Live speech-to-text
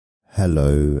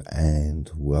Hello and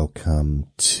welcome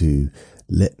to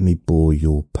Let Me Bore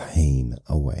Your Pain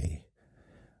Away.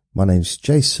 My name's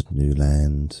Jason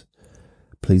Newland.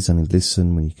 Please only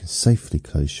listen when you can safely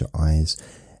close your eyes,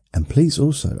 and please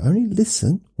also only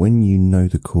listen when you know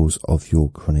the cause of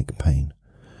your chronic pain.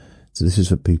 So this is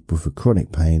for people with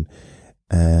chronic pain,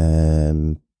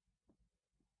 so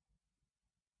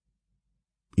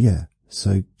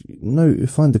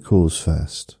find the cause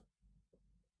first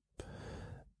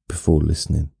before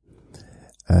listening.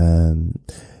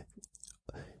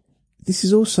 This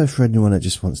is also for anyone that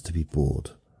just wants to be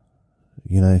bored.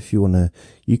 You know, if you want to,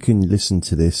 you can listen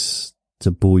to this to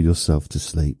bore yourself to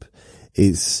sleep.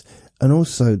 And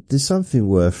also there's something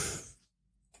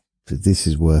this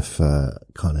is worth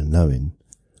kind of knowing.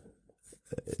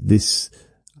 This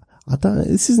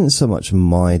isn't so much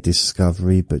my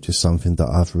discovery, but just something that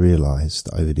I've realized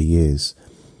over the years.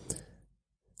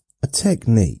 A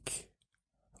technique,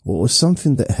 or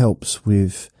something that helps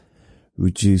with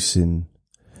reducing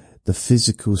the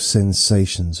physical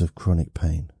sensations of chronic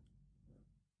pain.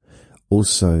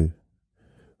 Also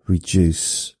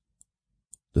reduce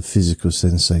the physical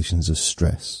sensations of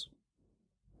stress.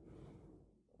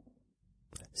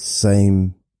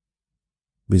 Same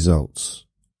results,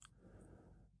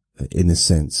 in the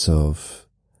sense of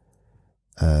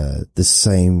the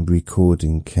same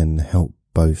recording can help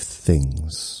both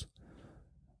things.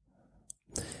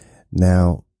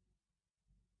 Now,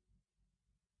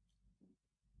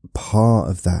 part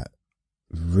of that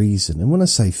reason, and when I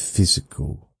say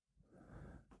physical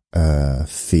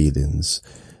feelings,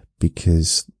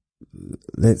 because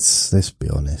let's be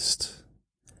honest,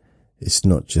 it's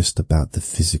not just about the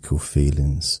physical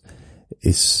feelings.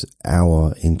 It's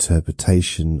our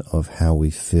interpretation of how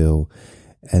we feel.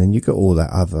 And then you got all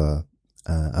that other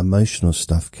emotional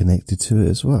stuff connected to it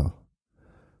as well.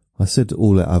 I said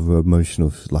all that other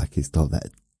emotional, like it's not that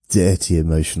dirty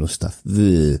emotional stuff.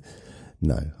 Ugh.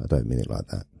 No, I don't mean it like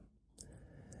that.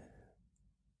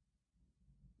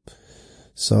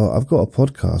 So I've got a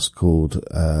podcast called,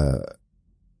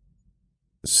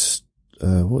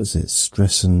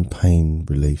 Stress and Pain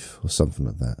Relief or something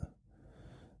like that.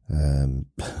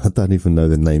 I don't even know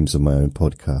the names of my own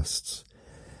podcasts.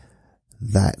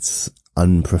 That's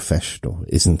unprofessional,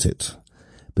 isn't it?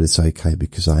 But it's okay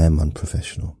because I am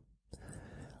unprofessional.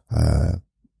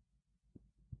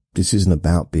 This isn't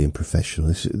about being professional.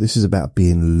 This is about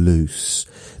being loose.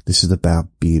 This is about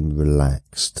being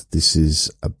relaxed. This is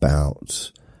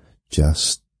about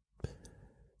just,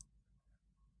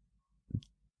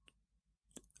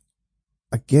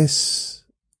 I guess,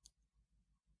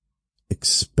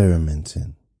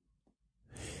 experimenting,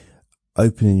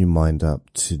 opening your mind up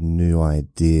to new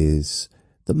ideas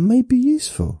that may be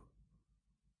useful.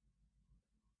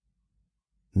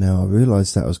 Now, I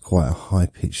realised that was quite a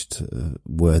high-pitched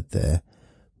word there.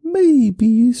 May be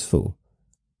useful.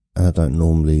 And I don't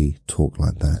normally talk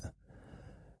like that.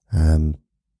 Can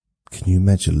you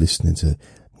imagine listening to,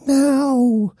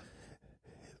 now,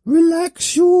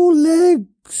 relax your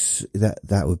legs?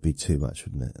 That would be too much,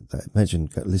 wouldn't it? Imagine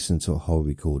listening to a whole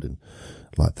recording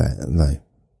like that. No,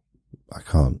 I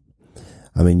can't.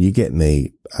 I mean, you get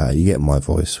me, you get my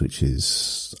voice, which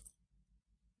is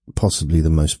possibly the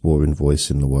most boring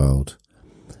voice in the world.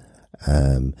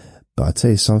 But I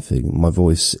tell you something, my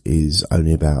voice is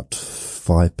only about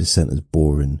 5% as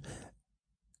boring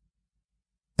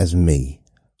as me,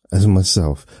 as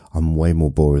myself. I'm way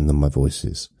more boring than my voice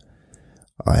is.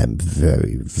 I am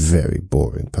very, very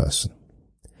boring person.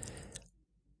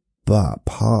 But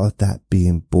part of that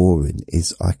being boring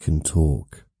is I can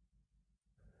talk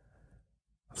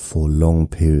for long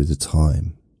periods of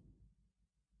time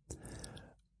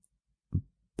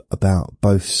about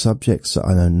both subjects that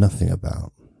I know nothing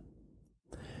about,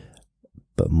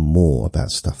 but more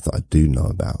about stuff that I do know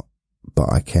about.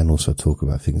 But I can also talk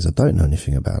about things I don't know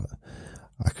anything about.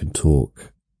 I can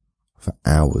talk for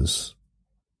hours.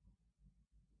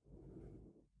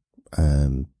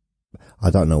 I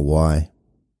don't know why.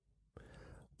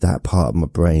 That part of my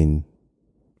brain,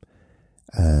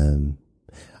 I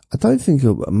don't think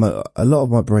a lot of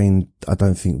my brain, I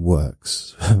don't think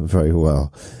works very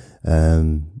well.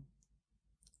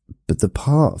 But the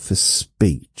part for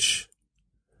speech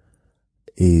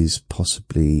is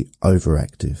possibly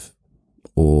overactive,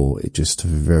 or it just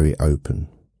very open.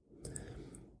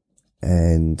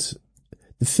 And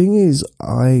the thing is,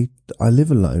 I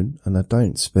live alone and I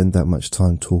don't spend that much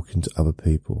time talking to other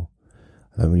people.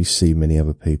 I don't really see many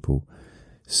other people.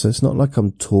 So it's not like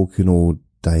I'm talking all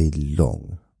day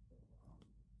long.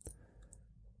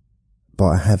 But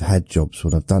I have had jobs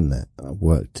when I've done that. I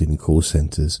worked in call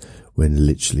centres when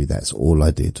literally that's all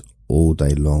I did all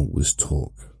day long was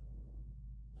talk.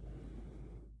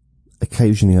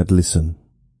 Occasionally I'd listen.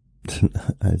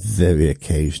 Very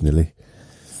occasionally.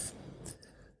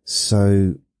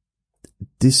 So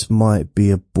this might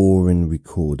be a boring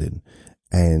recording,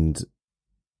 and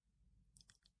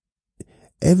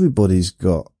everybody's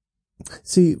got...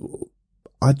 See,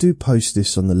 I do post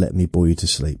this on the Let Me Bore You to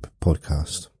Sleep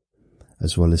podcast,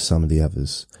 as well as some of the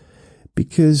others,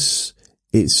 because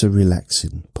it's a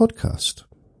relaxing podcast.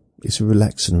 It's a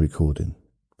relaxing recording.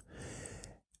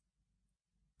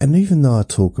 And even though I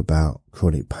talk about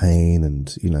chronic pain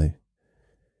and, you know,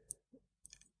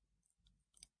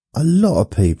 a lot of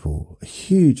people,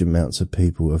 huge amounts of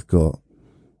people have got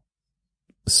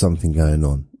something going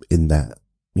on in that,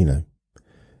 you know,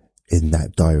 in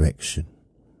that direction.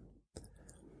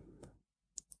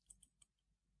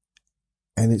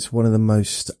 And it's one of the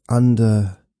most I don't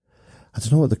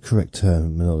know what the correct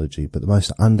terminology, but the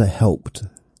most underhelped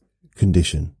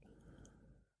condition,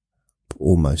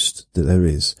 almost, that there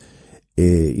is.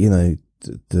 You know,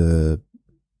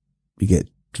 you get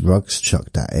drugs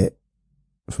chucked at it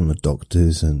from the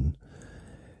doctors, and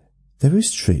there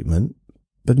is treatment,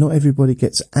 but not everybody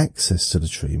gets access to the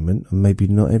treatment, and maybe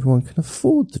not everyone can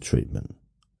afford the treatment.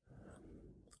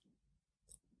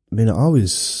 I mean,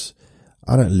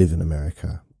 I don't live in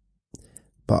America,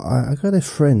 but I got a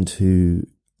friend who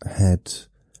had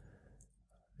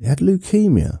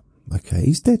leukemia. Okay,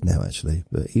 he's dead now actually,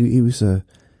 but he was a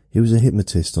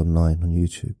hypnotist online on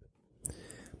YouTube.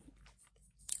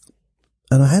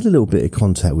 And I had a little bit of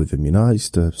contact with him, you know. I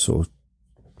used to sort of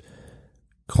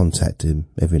contact him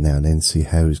every now and then, see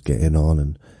how he's getting on,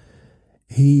 and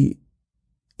he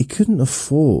couldn't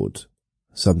afford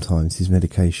sometimes his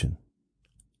medication.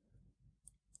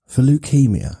 For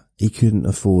leukemia, he couldn't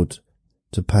afford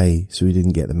to pay, so he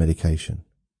didn't get the medication.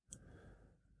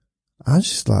 I was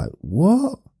just like,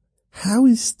 what? How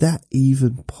is that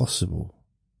even possible?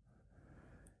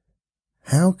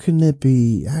 How can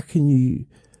you,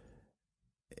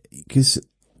 because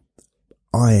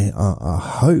I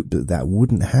hope that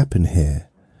wouldn't happen here,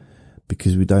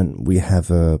 because we have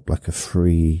a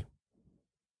free,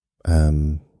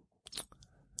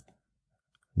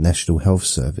 National Health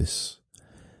Service.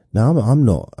 Now, I'm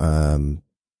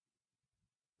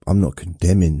not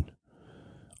condemning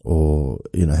or,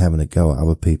 you know, having a go at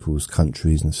other people's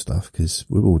countries and stuff, because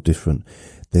we're all different.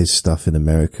 There's stuff in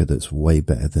America that's way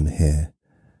better than here.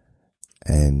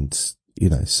 And, you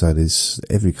know, so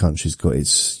every country's got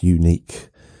its unique,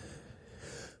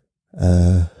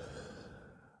 what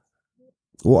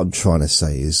I'm trying to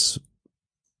say is,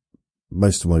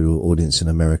 most of my audience in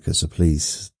America, so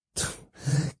please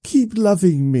keep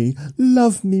loving me,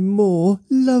 love me more,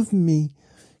 love me,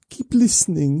 keep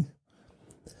listening.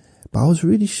 But I was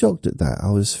really shocked at that.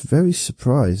 I was very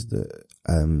surprised that,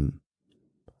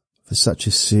 for such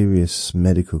a serious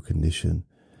medical condition,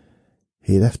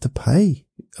 he'd have to pay.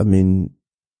 I mean,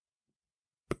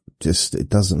 it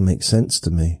doesn't make sense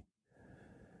to me.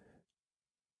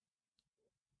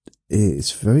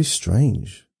 It's very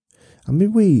strange. I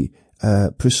mean,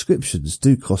 prescriptions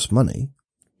do cost money.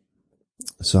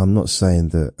 So I'm not saying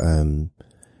that,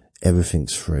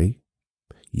 everything's free.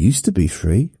 Used to be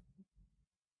free.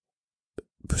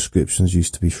 Prescriptions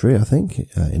used to be free, I think,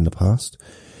 in the past.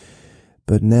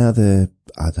 But now they're,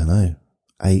 I don't know,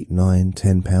 £8, £9,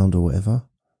 £10 or whatever.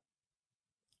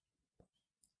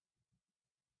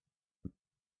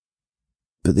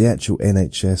 But the actual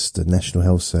NHS, the National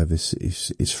Health Service,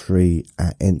 is free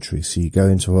at entry. So you go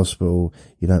into a hospital,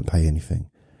 you don't pay anything.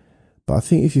 But I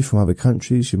think if you're from other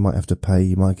countries, you might have to pay.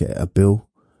 You might get a bill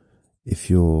if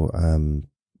you're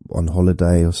on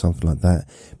holiday or something like that.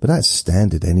 But that's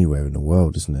standard anywhere in the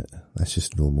world, isn't it? That's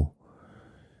just normal.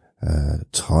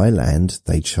 Thailand,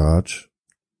 they charge.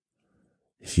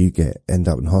 If you end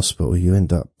up in hospital, you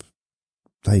end up,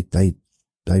 they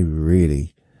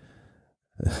really,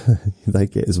 they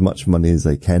get as much money as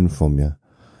they can from you,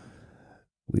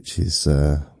 which is,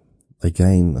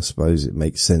 again, I suppose it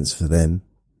makes sense for them.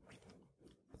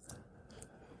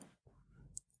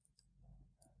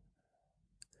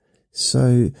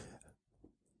 So,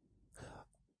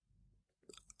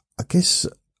 I guess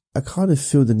I kind of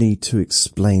feel the need to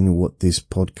explain what this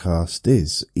podcast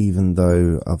is, even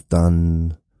though I've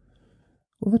done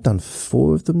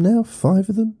 4 of them now? 5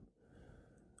 of them?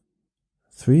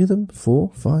 3 of them?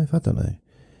 4? 5? I don't know.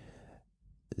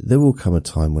 There will come a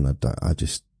time when I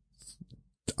just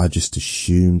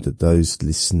assume that those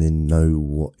listening know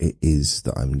what it is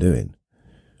that I'm doing.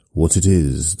 What it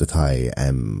is that I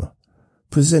am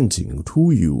presenting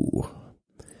to you.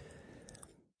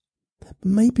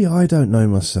 Maybe I don't know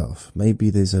myself. Maybe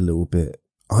there's a little bit,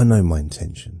 I know my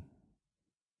intention.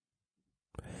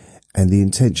 And the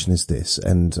intention is this,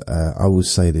 and I will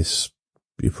say this,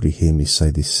 you probably hear me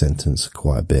say this sentence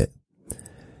quite a bit.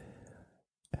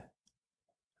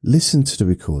 Listen to the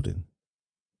recording.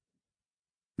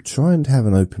 Try and have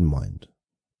an open mind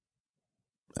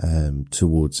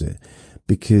towards it,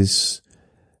 because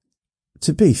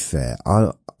to be fair,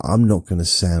 I'm not going to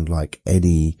sound like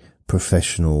any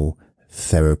professional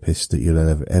therapist that you'll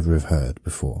ever have heard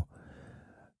before.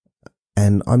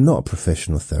 And I'm not a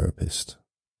professional therapist.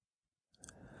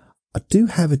 I do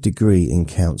have a degree in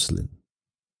counselling,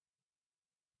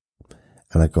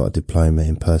 and I got a diploma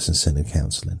in person-centered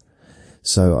counselling.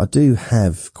 So I do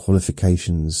have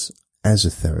qualifications as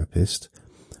a therapist,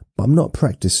 but I'm not a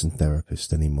practicing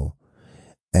therapist anymore.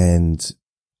 And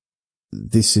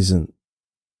this is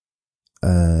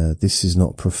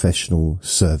not professional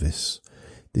service.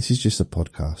 This is just a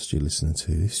podcast you're listening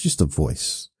to. It's just a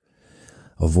voice,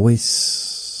 a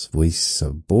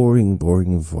boring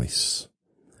voice.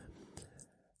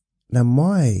 Now,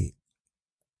 my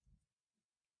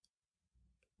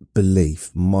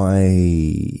belief,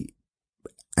 my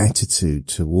attitude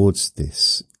towards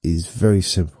this is very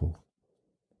simple.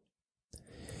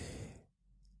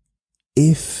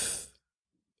 If,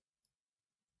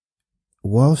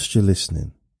 whilst you're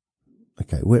listening,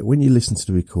 okay, when you listen to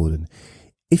the recording,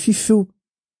 if you feel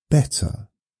better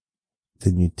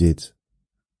than you did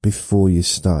before you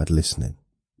started listening,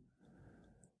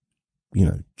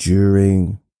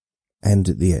 during and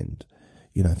at the end,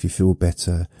 if you feel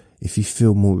better, if you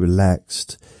feel more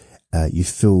relaxed, you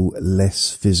feel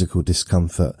less physical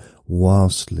discomfort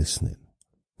whilst listening.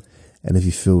 And if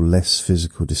you feel less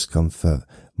physical discomfort,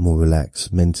 more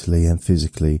relaxed mentally and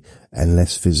physically, and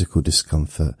less physical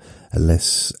discomfort and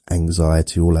less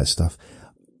anxiety, all that stuff,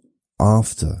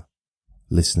 after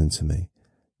listening to me,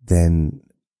 then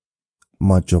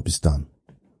my job is done.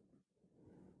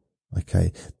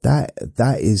 Okay.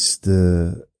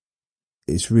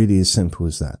 It's really as simple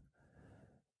as that.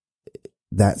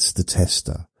 That's the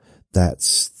tester.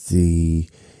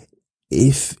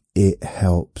 If it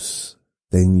helps,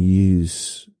 then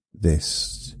use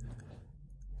this.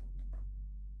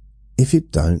 If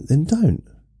it don't, then don't.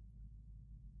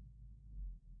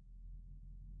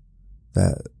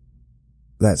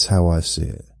 That's how I see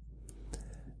it.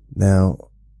 Now,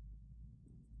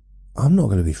 I'm not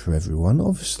going to be for everyone,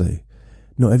 obviously.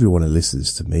 Not everyone who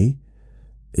listens to me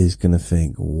is going to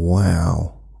think,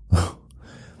 wow,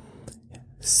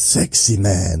 sexy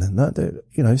man. No,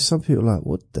 some people are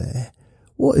like,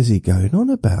 what is he going on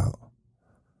about?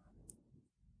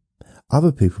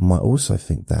 Other people might also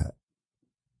think that,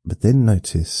 but then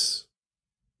notice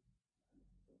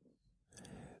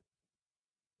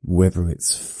whether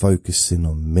it's focusing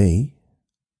on me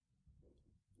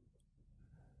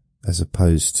as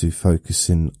opposed to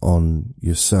focusing on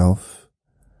yourself,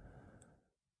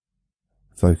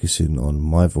 focusing on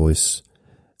my voice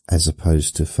as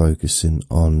opposed to focusing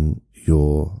on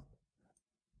your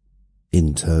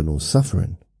internal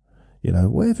suffering,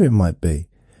 whatever it might be,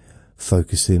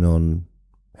 focusing on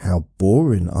how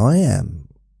boring I am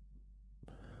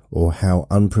or how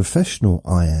unprofessional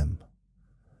I am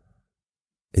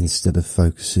instead of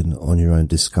focusing on your own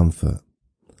discomfort,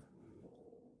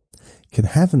 can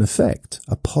have an effect,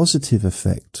 a positive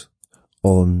effect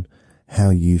on how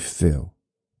you feel.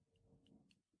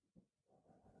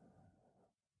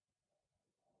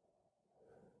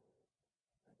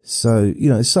 So,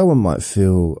 someone might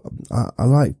feel, I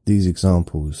like these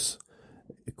examples,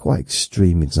 quite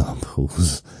extreme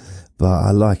examples, but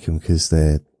I like them because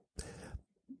they,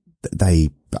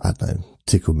 I don't know,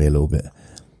 tickle me a little bit.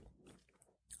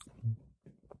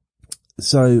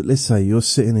 So let's say you're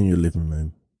sitting in your living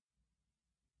room,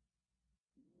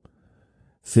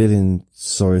 feeling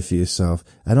sorry for yourself.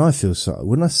 And I feel sorry.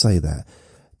 When I say that,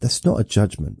 that's not a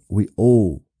judgment. We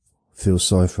all feel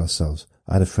sorry for ourselves.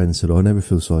 I had a friend said, I never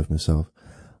feel sorry for myself.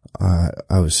 I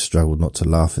always struggled not to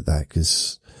laugh at that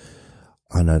because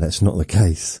I know that's not the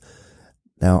case.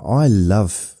 Now,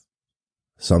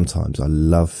 sometimes I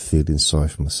love feeling sorry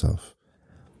for myself.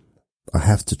 I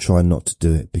have to try not to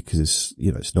do it because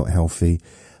it's not healthy,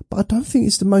 but I don't think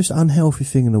it's the most unhealthy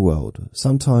thing in the world.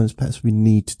 Sometimes perhaps we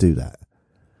need to do that.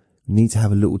 We need to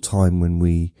have a little time when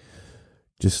we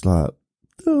just like,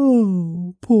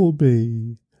 oh, poor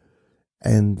me.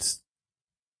 And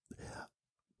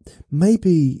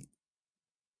maybe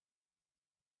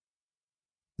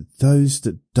those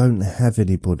that don't have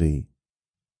anybody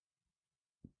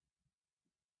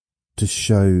to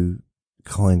show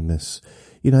kindness,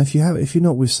 if you're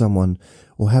not with someone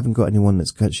or haven't got anyone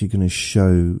that's actually going to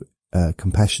show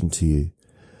compassion to you,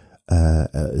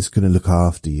 is going to look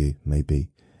after you, maybe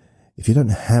If you don't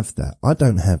have that, I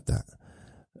don't have that.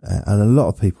 And a lot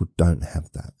of people don't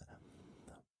have that.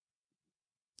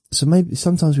 So maybe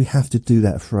sometimes we have to do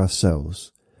that for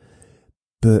ourselves.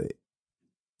 But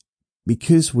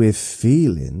because we're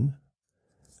feeling,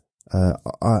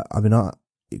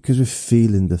 because we're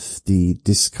feeling the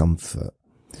discomfort,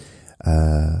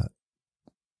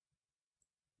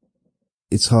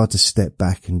 it's hard to step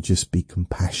back and just be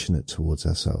compassionate towards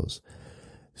ourselves.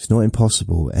 It's not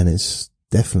impossible, and it's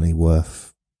definitely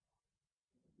worth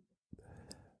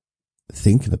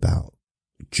thinking about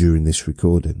during this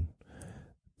recording.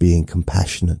 Being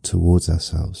compassionate towards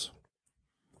ourselves.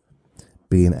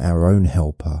 Being our own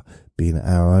helper. Being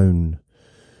our own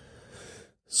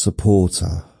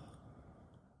supporter.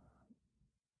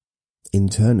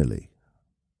 Internally.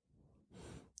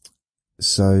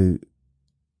 So,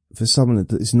 for someone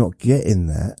that is not getting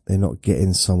that, they're not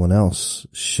getting someone else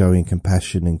showing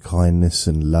compassion and kindness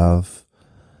and love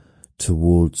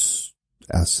towards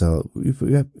ourselves.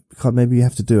 Maybe we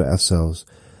have to do it ourselves,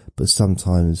 but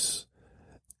sometimes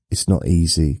it's not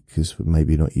easy because we're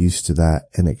maybe not used to that,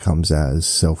 and it comes out as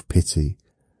self-pity,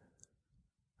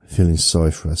 feeling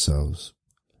sorry for ourselves.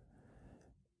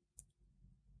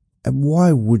 And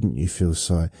why wouldn't you feel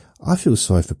sorry? I feel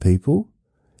sorry for people.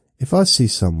 If I see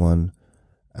someone,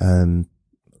 like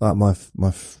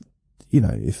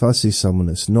if I see someone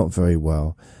that's not very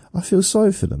well, I feel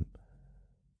sorry for them.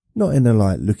 Not in a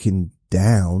looking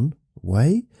down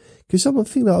way, because someone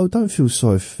think that, don't feel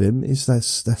sorry for him.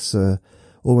 That's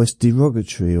almost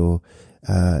derogatory or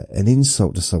an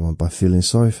insult to someone by feeling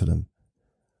sorry for them.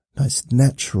 No, it's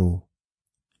natural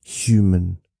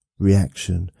human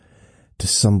reaction to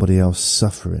somebody else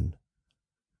suffering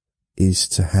is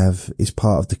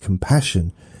part of the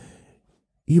compassion.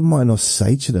 You might not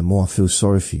say to them, I feel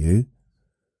sorry for you,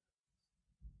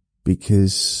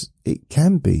 because it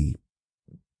can be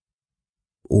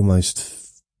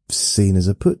almost seen as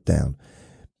a put down.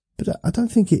 But I don't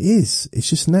think it is. It's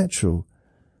just natural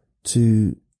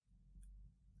to,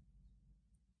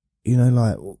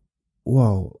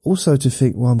 also to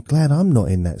think, I'm glad I'm not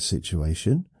in that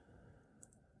situation.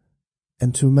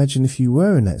 And to imagine if you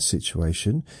were in that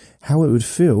situation, how it would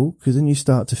feel, because then you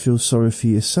start to feel sorry for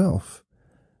yourself.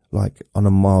 Like on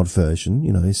a mild version,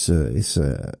 it's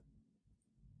a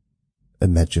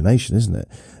imagination, isn't it?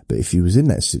 But if you was in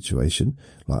that situation,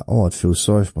 I'd feel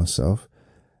sorry for myself.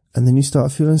 And then you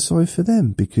start feeling sorry for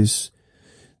them, because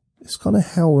it's kind of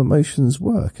how emotions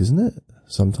work, isn't it?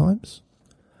 Sometimes.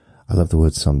 I love the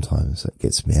word sometimes. That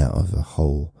gets me out of a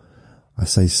hole. I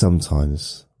say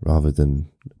sometimes rather than,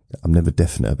 I'm never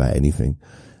definite about anything.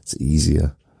 It's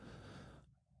easier.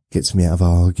 Gets me out of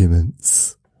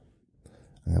arguments.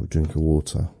 I have a drink of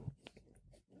water.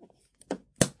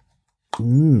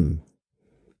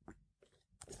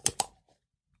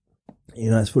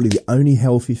 It's probably the only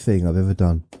healthy thing I've ever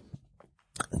done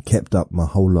and kept up my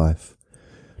whole life.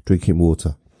 Drinking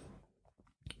water.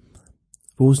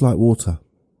 I've always liked water.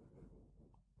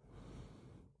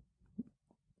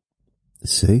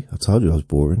 See, I told you I was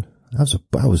boring.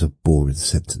 That was a boring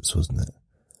sentence, wasn't it?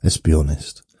 Let's be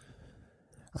honest.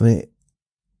 I mean,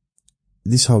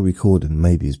 this whole recording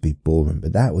maybe has been boring,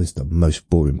 but that was the most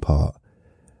boring part.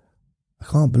 I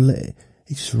can't believe it.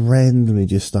 He just randomly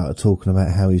started talking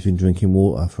about how he's been drinking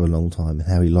water for a long time and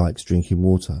how he likes drinking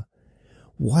water.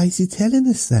 Why is he telling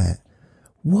us that?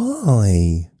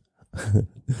 Why?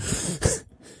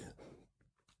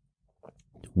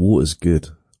 Water's good.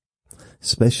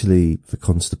 Especially for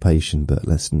constipation, but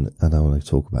I don't want to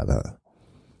talk about that.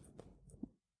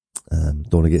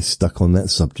 Don't want to get stuck on that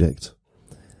subject.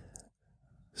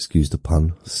 Excuse the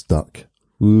pun. Stuck.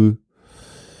 Woo.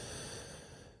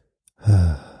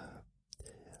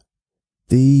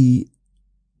 The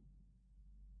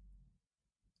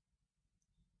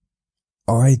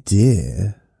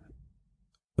idea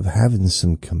of having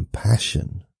some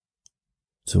compassion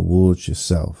towards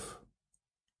yourself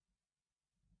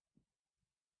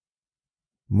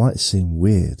might seem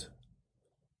weird.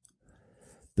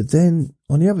 But then,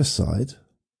 on the other side,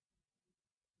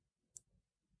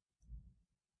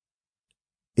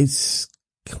 it's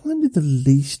kind of the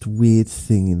least weird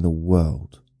thing in the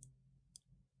world.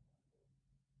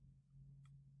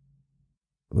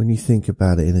 When you think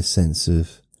about it in a sense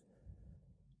of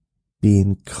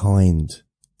being kind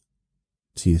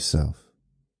to yourself.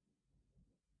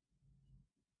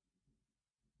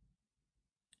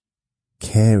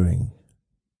 Caring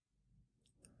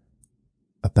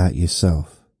about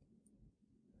yourself.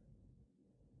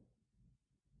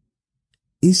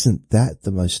 Isn't that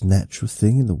the most natural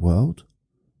thing in the world?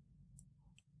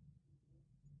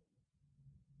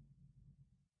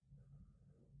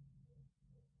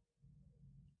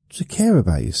 to care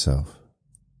about yourself.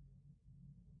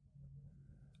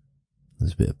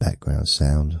 There's a bit of background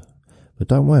sound, but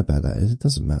don't worry about that. It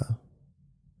doesn't matter.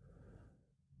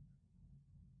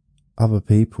 Other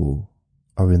people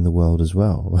are in the world as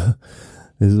well.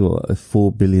 There's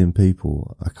 4 billion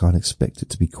people. I can't expect it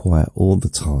to be quiet all the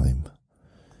time.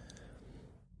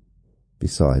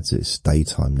 Besides, it's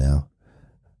daytime now.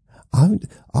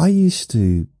 I used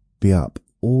to be up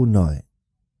all night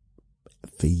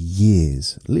for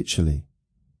years, literally.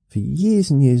 For years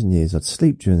and years and years. I'd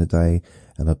sleep during the day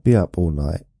and I'd be up all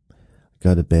night.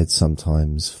 Go to bed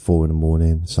sometimes 4 in the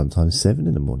morning, sometimes 7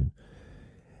 in the morning.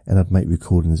 And I'd make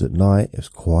recordings at night. It was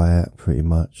quiet, pretty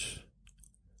much.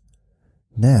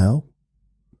 Now,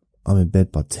 I'm in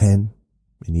bed by 10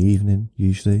 in the evening,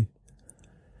 usually.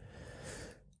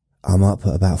 I'm up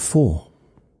at about 4.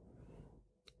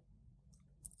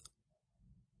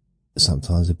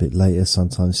 Sometimes a bit later,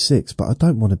 sometimes 6. But I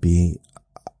don't want to be...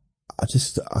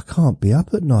 I can't be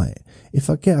up at night. If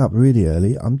I get up really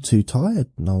early, I'm too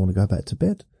tired and I want to go back to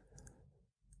bed.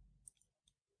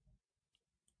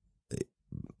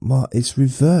 It's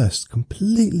reversed,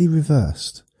 completely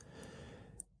reversed.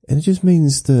 And it just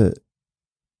means that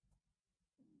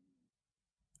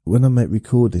when I make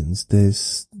recordings,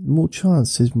 there's more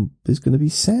chance there's going to be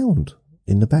sound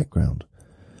in the background.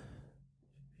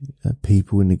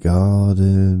 People in the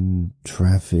garden,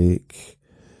 traffic,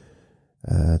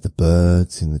 the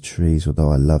birds in the trees,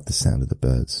 although I love the sound of the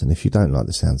birds. And if you don't like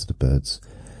the sounds of the birds,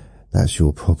 that's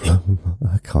your problem.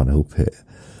 I can't help it.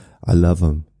 I love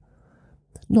them.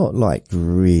 Not like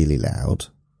really loud,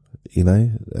 you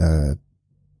know.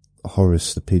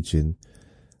 Horace the pigeon,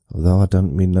 although I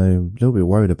don't mean no, a little bit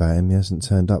worried about him. He hasn't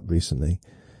turned up recently.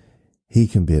 He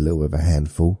can be a little bit of a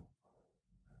handful.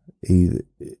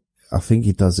 I think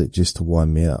he does it just to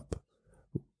wind me up.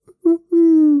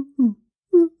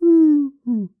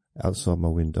 Outside my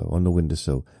window, on the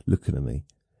windowsill, looking at me.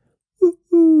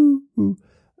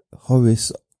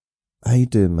 Horace, how you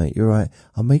doing, mate? You're right.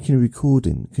 I'm making a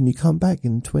recording. Can you come back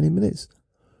in 20 minutes?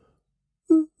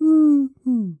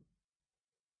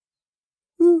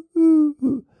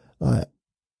 Like,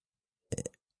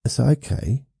 so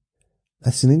okay.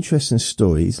 That's an interesting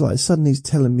story. It's like suddenly he's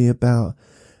telling me about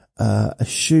a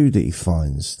shoe that he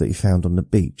finds, that he found on the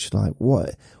beach. Like,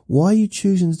 what? Why are you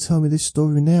choosing to tell me this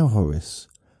story now, Horace?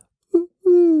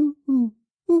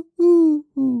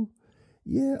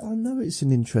 Yeah, I know it's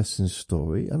an interesting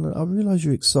story, and I realise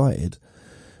you're excited,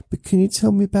 but can you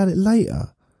tell me about it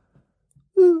later?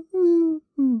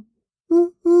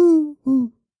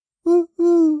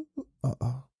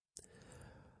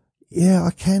 Yeah,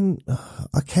 I can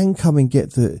come and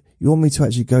get you want me to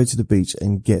actually go to the beach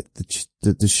and get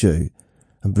the shoe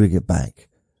and bring it back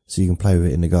so you can play with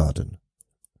it in the garden?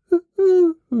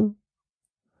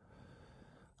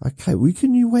 Okay, well,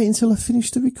 can you wait until I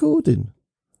finish the recording?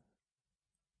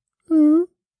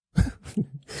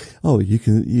 Oh, you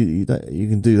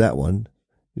can do that one.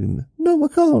 No, I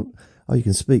can't. Oh, you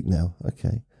can speak now.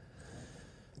 Okay.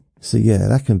 So yeah,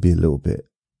 that can be a little bit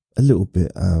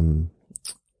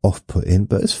off-putting,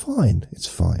 but it's fine. It's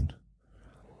fine.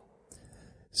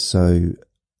 So,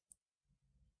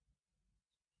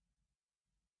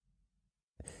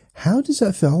 how does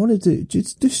that feel? I want to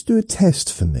just do a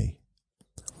test for me.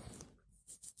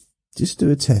 Just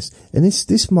do a test. And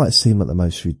this might seem like the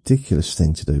most ridiculous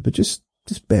thing to do, but just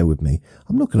bear with me.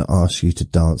 I'm not going to ask you to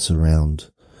dance around,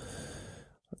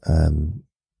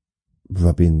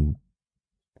 rubbing,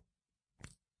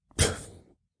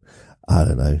 I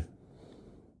don't know,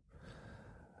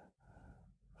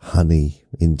 honey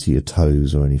into your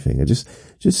toes or anything. I just,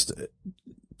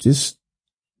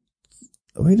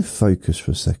 I want you to focus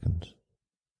for a second.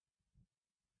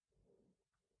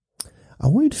 I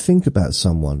want you to think about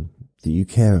someone that you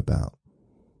care about.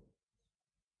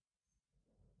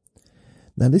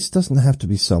 Now, this doesn't have to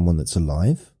be someone that's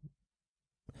alive,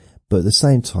 but at the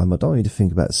same time, I don't want you to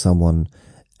think about someone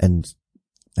and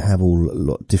have all a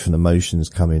lot of different emotions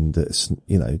come in. That's,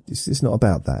 you know, it's not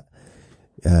about that.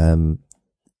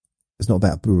 It's not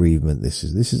about bereavement. This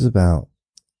is about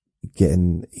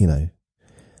getting in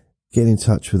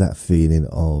touch with that feeling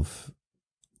of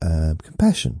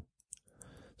compassion.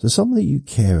 So someone that you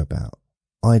care about,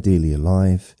 ideally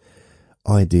alive,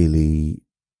 ideally,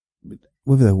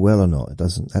 whether they're well or not,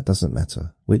 that doesn't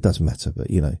matter. Well, it does matter, but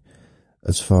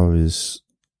as far as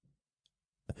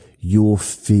your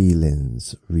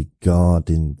feelings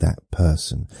regarding that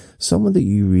person, someone that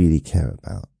you really care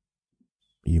about,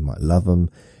 you might love them,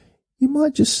 you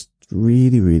might just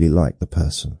really, really like the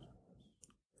person.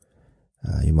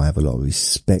 You might have a lot of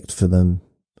respect for them.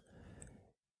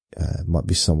 It might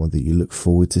be someone that you look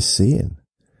forward to seeing.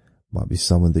 Might be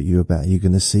someone that you're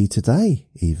going to see today,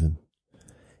 even.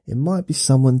 It might be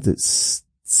someone that's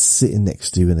sitting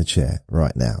next to you in a chair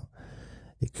right now.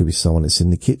 It could be someone that's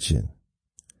in the kitchen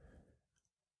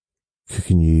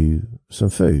cooking you some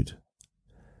food.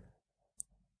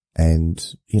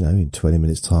 And, in 20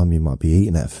 minutes time, you might be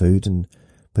eating that food and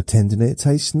pretending it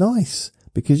tastes nice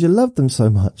because you love them so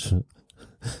much. I'm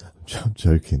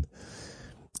joking.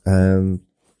 So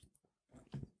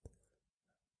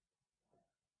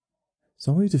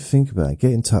I want you to think about it,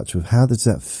 get in touch with how does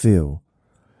that feel?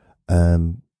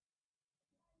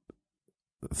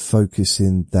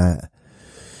 Focusing that,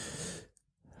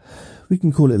 we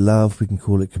can call it love, we can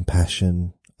call it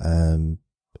compassion. I'm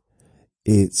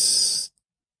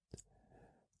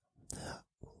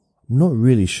not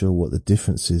really sure what the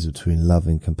difference is between love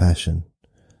and compassion.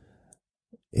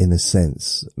 In a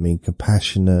sense, I mean,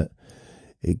 compassionate,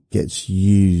 it gets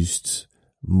used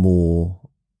more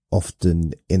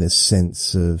often in a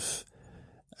sense of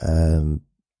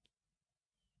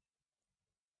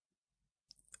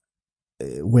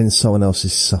when someone else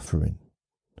is suffering,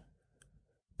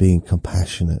 being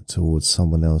compassionate towards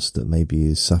someone else that maybe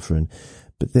is suffering.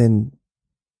 But then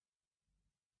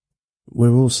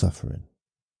we're all suffering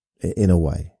in a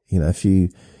way. If you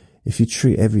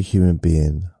treat every human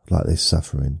being like they're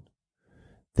suffering,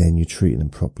 then you're treating them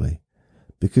properly,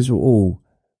 because we're all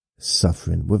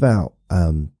suffering without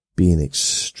being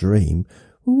extreme.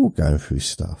 We're all going through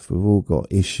stuff. We've all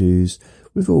got issues.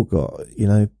 We've all got,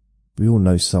 we all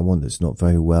know someone that's not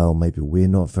very well. Maybe we're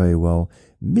not very well.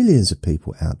 Millions of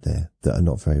people out there that are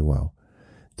not very well,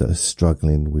 that are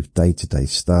struggling with day-to-day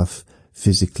stuff,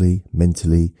 physically,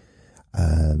 mentally,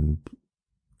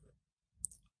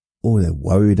 or they're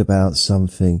worried about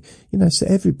something, so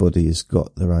everybody has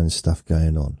got their own stuff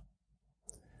going on.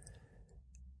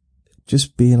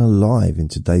 Just being alive in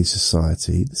today's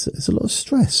society, there's a lot of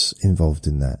stress involved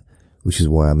in that, which is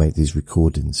why I make these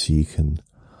recordings, so you can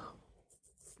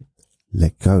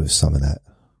let go of some of that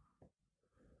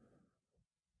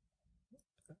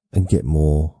and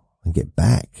get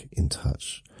back in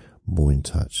touch, more in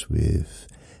touch with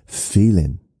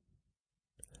feeling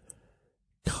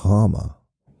calmer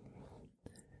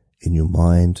in your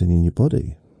mind and in your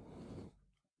body.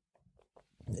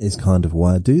 It's kind of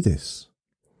why I do this.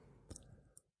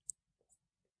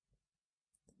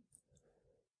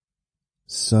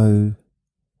 So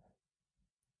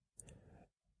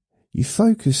you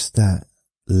focus that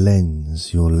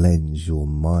lens, your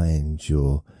mind,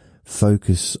 your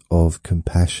focus of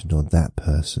compassion on that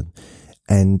person.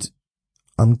 And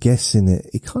I'm guessing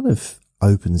it kind of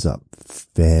opens up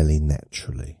fairly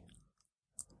naturally.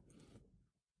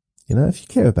 If you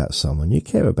care about someone, you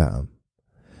care about them.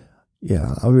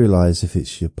 Yeah, I realize if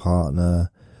it's your partner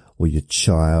or your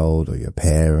child or your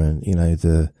parent,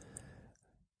 the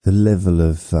level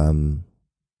of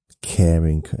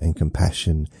caring and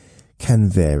compassion can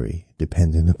vary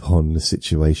depending upon the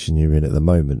situation you're in at the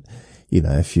moment.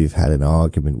 If you've had an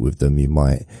argument with them, you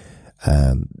might,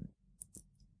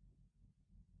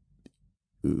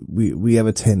 we have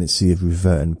a tendency of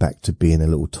reverting back to being a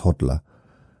little toddler.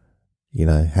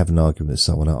 Have an argument with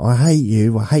someone. I hate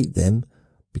you, I hate them,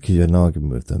 because you're in an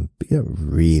argument with them, but you don't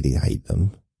really hate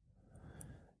them.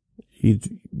 You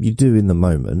do in the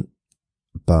moment,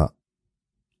 but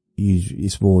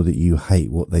it's more that you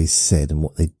hate what they said and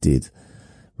what they did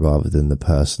rather than the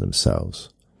person themselves.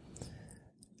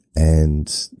 And,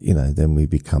 then we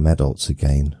become adults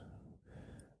again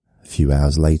a few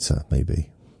hours later,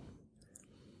 maybe.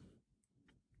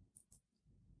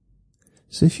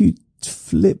 So if you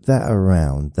flip that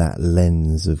around, that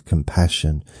lens of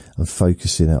compassion, and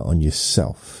focusing it on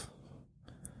yourself,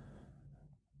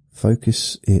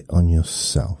 focus it on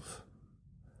yourself.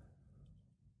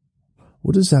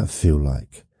 What does that feel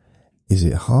like? Is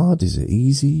it hard? Is it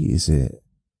easy? Is it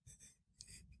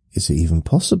even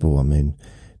possible? I mean,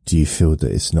 do you feel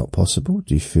that it's not possible?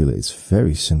 Do you feel that it's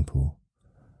very simple?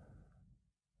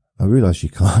 I realize you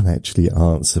can't actually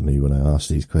answer me when I ask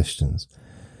these questions.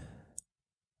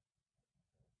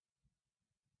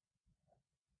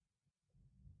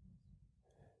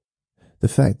 The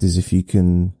fact is, if you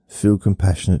can feel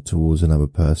compassionate towards another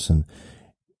person,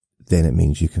 then it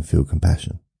means you can feel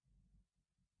compassion.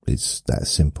 It's that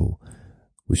simple,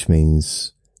 which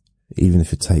means even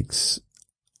if it takes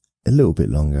a little bit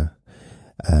longer,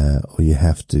 or you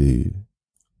have to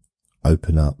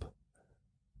open up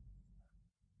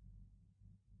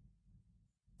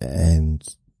and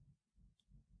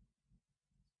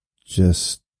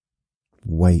just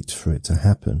wait for it to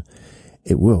happen,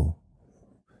 it will.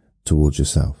 Towards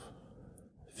yourself,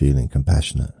 feeling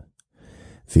compassionate,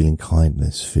 feeling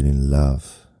kindness, feeling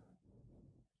love.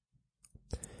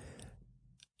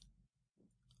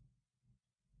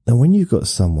 you've got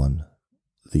someone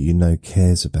that you know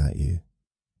cares about you,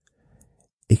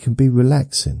 it can be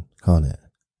relaxing, can't it?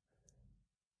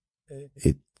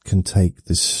 It can take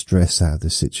the stress out of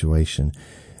the situation.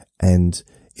 And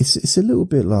it's a little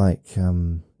bit like,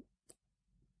 when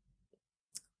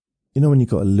you've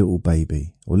got a little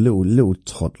baby or little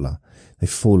toddler, they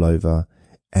fall over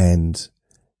and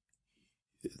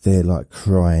they're like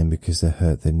crying because they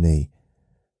hurt their knee.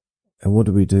 And what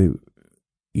do?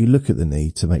 You look at the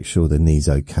knee to make sure the knee's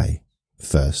okay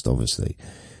first, obviously.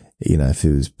 If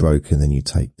it was broken, then you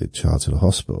take the child to the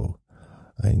hospital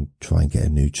and try and get a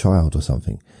new child or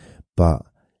something. But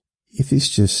if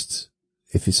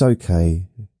it's okay,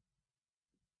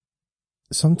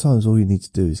 sometimes all you need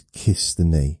to do is kiss the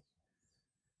knee.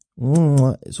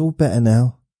 It's all better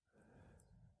now.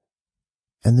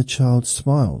 And the child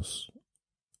smiles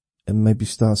and maybe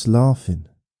starts laughing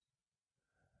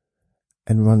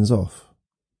and runs off.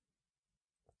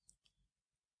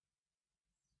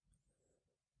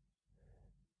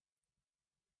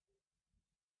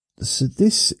 So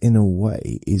this, in a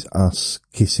way, is us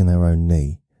kissing our own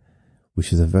knee,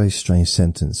 which is a very strange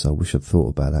sentence. I wish I'd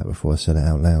thought about that before I said it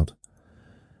out loud.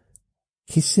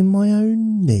 Kissing my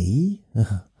own knee?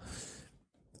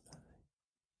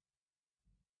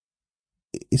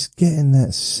 It's getting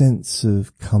that sense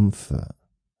of comfort,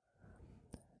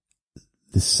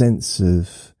 the sense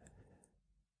of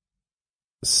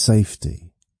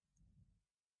safety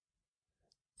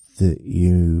that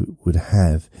you would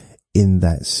have in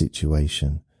that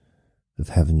situation of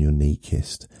having your knee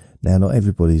kissed. Now, not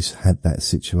everybody's had that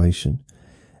situation,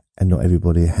 and not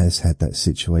everybody has had that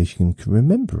situation and can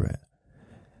remember it.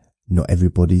 Not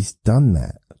everybody's done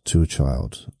that to a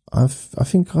child. I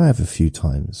think I have a few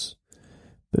times,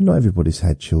 but not everybody's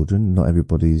had children. Not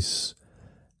everybody's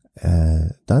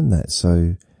done that.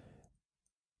 So,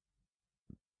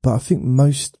 but I think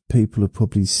most people have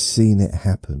probably seen it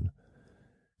happen.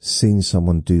 Seen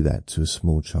someone do that to a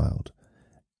small child,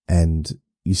 and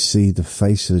you see the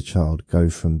face of the child go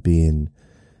from being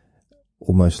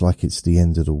almost like it's the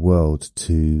end of the world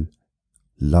to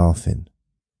laughing,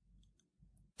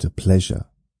 to pleasure,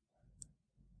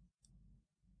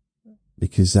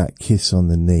 because that kiss on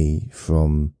the knee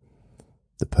from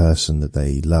the person that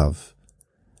they love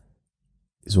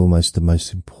is almost the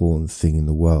most important thing in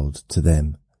the world to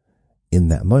them in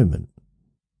that moment.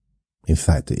 In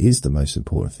fact, it is the most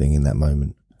important thing in that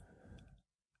moment.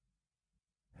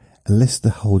 Unless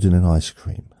they're holding an ice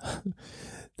cream,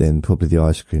 then probably the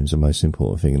ice cream's the most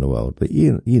important thing in the world. But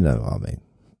you know what I mean.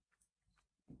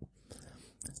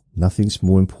 Nothing's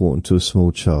more important to a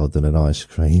small child than an ice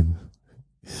cream.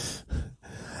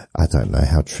 I don't know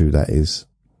how true that is.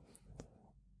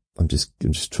 I'm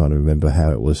just trying to remember how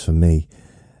it was for me.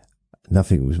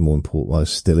 Nothing was more important. Well, it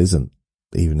still isn't,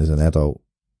 even as an adult.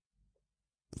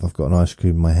 If I've got an ice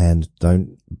cream in my hand,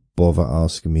 don't bother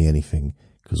asking me anything,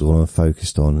 because all I'm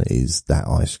focused on is that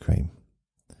ice cream.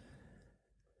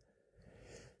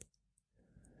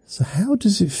 So how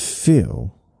does it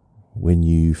feel when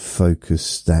you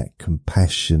focus that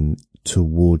compassion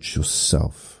towards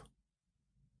yourself?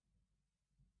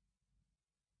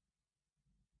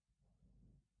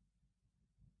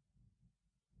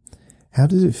 How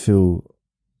does it feel?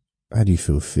 How do you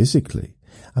feel physically?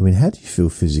 I mean, how do you feel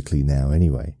physically now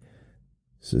anyway?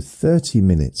 So 32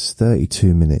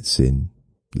 minutes in,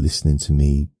 listening to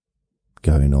me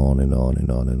going on and on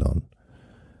and on and on.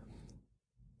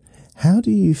 How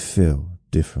do you feel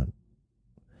different?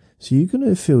 So you're going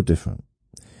to feel different.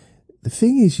 The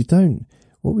thing is,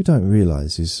 what we don't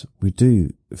realize is we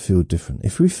do feel different.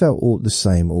 If we felt all the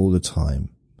same all the time,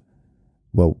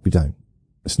 well, we don't.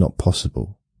 It's not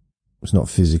possible. It's not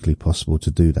physically possible to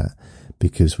do that,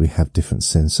 because we have different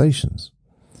sensations.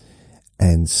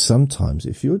 And sometimes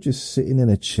if you're just sitting in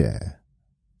a chair,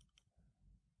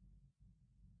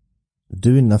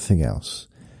 doing nothing else,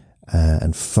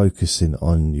 and focusing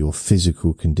on your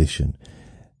physical condition,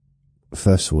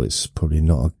 first of all, it's probably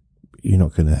you're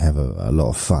not going to have a lot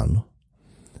of fun.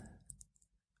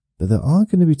 But there are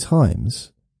going to be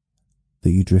times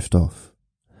that you drift off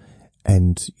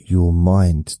and your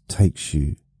mind takes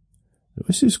you,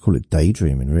 let's just call it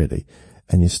daydreaming really,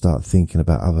 and you start thinking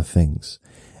about other things.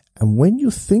 And when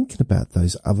you're thinking about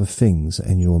those other things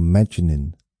and you're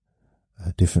imagining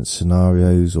different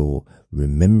scenarios or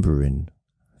remembering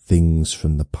things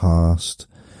from the past,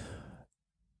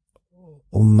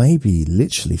 or maybe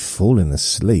literally falling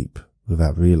asleep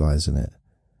without realizing it,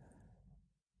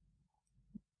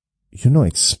 you're not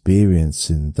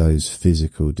experiencing those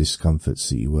physical discomforts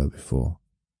that you were before.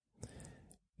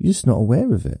 You're just not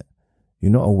aware of it.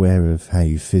 You're not aware of how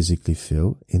you physically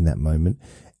feel in that moment,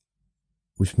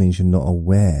 which means you're not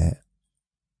aware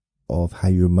of how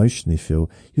you emotionally feel.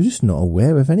 You're just not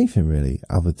aware of anything really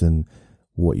other than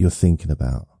what you're thinking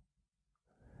about.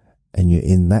 And you're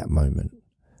in that moment,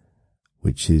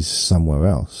 which is somewhere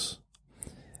else.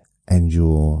 And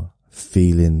you're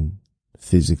feeling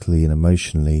physically and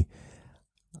emotionally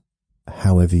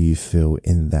however you feel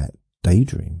in that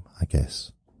daydream, I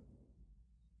guess.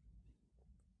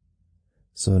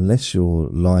 So unless you're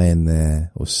lying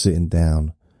there or sitting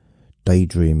down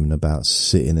daydreaming about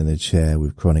sitting in a chair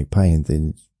with chronic pain,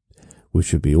 then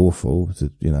which would be awful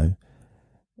to,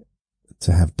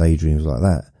 to have daydreams like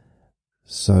that.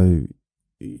 So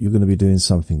you're going to be doing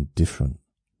something different.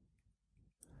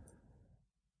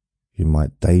 You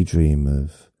might daydream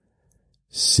of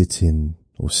sitting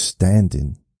or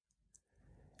standing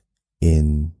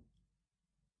in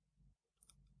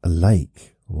a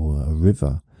lake or a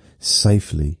river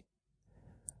safely,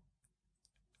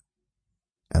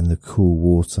 and the cool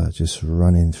water just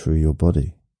running through your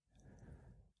body,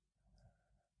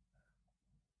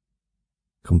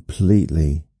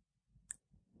 completely,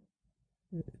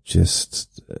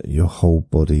 just your whole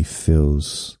body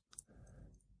feels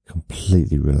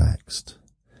completely relaxed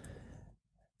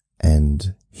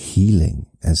and healing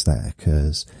as that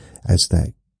occurs, as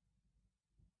that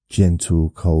gentle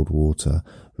cold water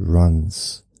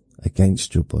runs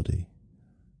against your body.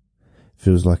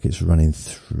 Feels like it's running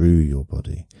through your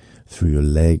body, through your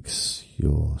legs,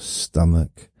 your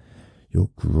stomach, your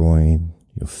groin,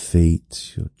 your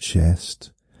feet, your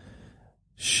chest,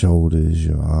 shoulders,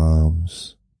 your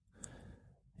arms,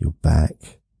 your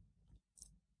back.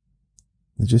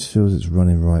 It just feels it's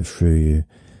running right through you,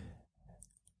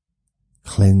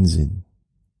 cleansing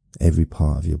every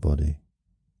part of your body.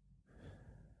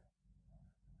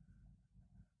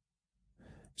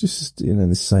 Just, in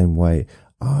the same way.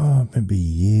 I remember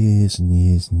years and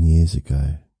years and years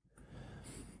ago.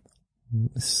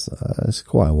 It's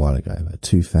quite a while ago, about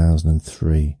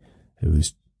 2003. It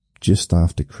was just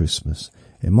after Christmas.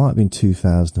 It might have been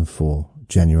 2004,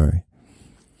 January.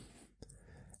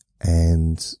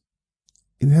 And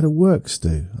we had a works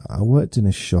do. I worked in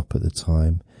a shop at the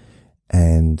time,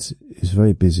 and it was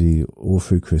very busy all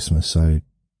through Christmas, so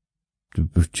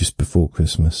just before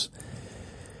Christmas.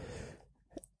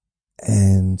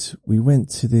 And we went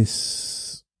to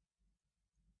this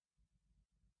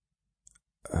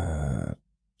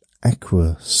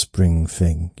aqua spring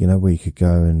thing, where you could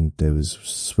go, and there was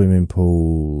swimming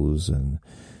pools and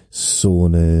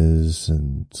saunas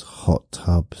and hot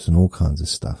tubs and all kinds of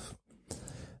stuff.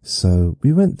 So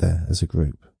we went there as a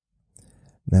group.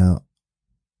 Now,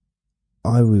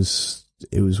 it was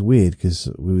weird because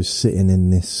we were sitting in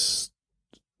this,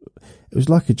 it was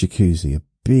like a jacuzzi, a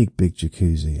big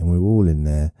jacuzzi, and we were all in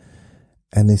there,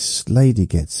 and this lady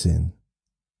gets in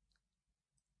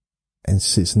and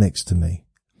sits next to me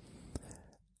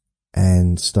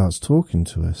and starts talking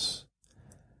to us.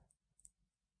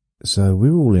 So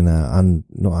we were all in our,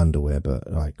 not underwear, but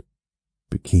like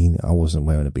bikini. I wasn't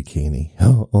wearing a bikini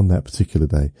on that particular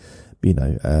day, but,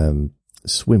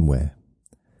 swimwear.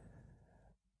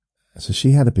 So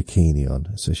she had a bikini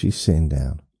on, so she's sitting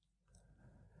down.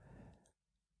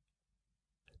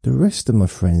 The rest of my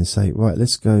friends say, right,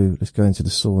 let's go into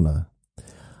the sauna.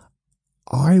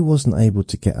 I wasn't able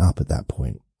to get up at that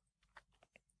point.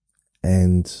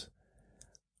 And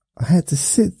I had to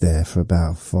sit there for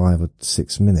about 5 or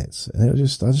 6 minutes. And I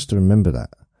just remember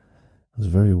that. It was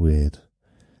very weird.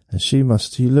 And she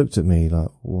looked at me like,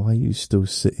 why are you still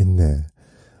sitting there?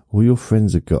 All your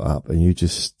friends have got up and you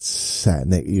just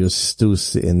you're still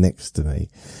sitting next to me,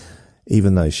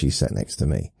 even though she sat next to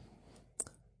me.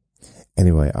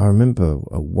 Anyway, I remember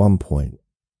at one point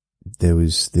there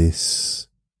was they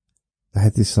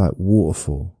had this like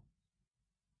waterfall.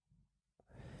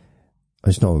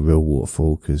 It's not a real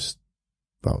waterfall because,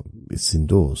 well, it's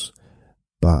indoors,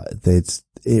 but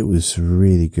it was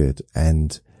really good,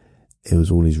 and it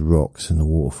was all these rocks and the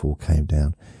waterfall came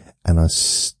down, and I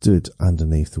stood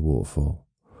underneath the waterfall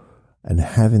and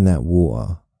having that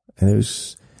water, and it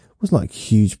wasn't like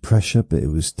huge pressure, but it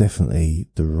was definitely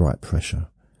the right pressure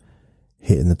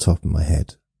hitting the top of my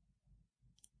head.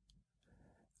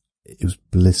 It was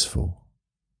blissful.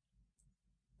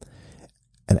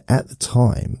 And at the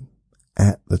time,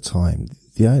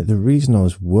 the reason I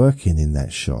was working in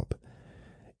that shop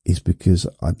is because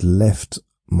I'd left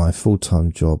my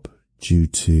full-time job due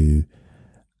to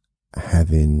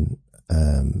having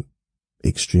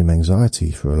extreme anxiety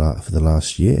for the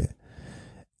last year.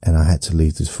 And I had to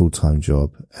leave this full-time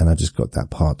job, and I just got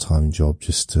that part-time job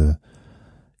just to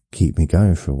keep me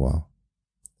going for a while.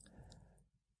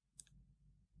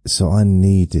 So I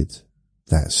needed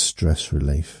that stress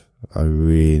relief I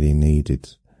really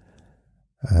needed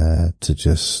to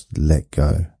just let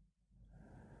go.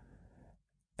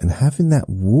 And having that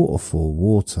waterfall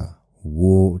water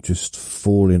just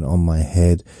falling on my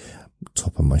head,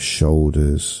 top of my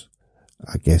shoulders,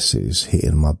 I guess it was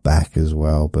hitting my back as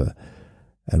well,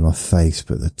 and my face,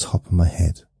 but the top of my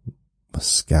head, my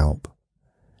scalp.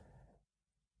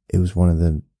 It was one of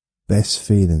the best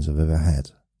feelings I've ever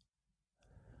had.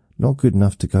 Not good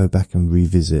enough to go back and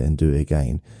revisit and do it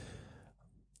again.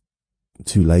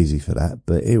 Too lazy for that,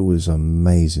 but it was an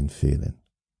amazing feeling.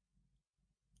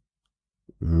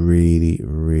 Really,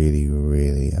 really,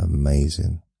 really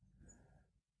amazing.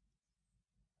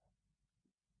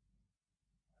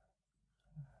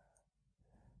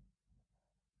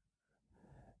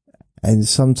 And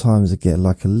sometimes I get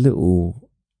like a little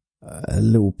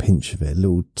pinch of it, a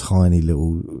little tiny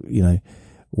little,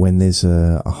 when there's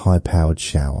a high powered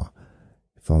shower,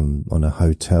 if I'm on a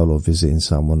hotel or visiting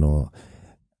someone,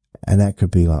 and that could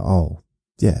be like, oh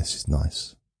yeah, this is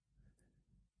nice.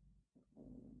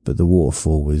 But the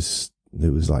waterfall it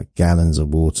was like gallons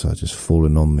of water just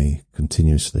falling on me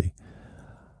continuously.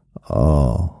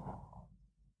 Oh,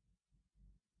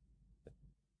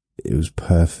 it was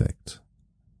perfect.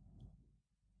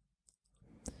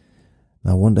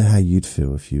 I wonder how you'd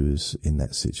feel if you was in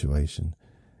that situation.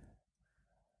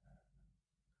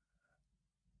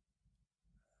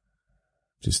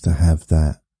 Just to have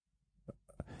that.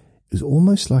 It was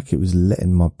almost like it was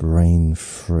letting my brain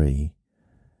free.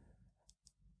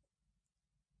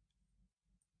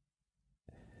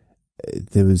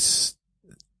 There was,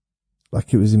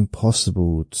 like, it was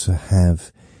impossible to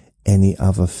have any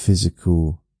other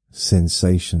physical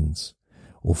sensations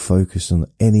or focus on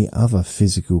any other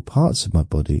physical parts of my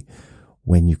body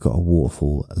when you've got a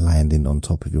waterfall landing on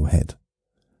top of your head.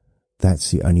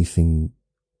 That's the only thing,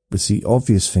 it's the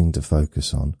obvious thing to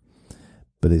focus on,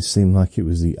 but it seemed like it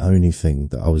was the only thing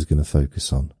that I was going to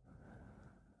focus on.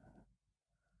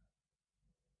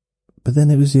 But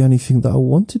then it was the only thing that I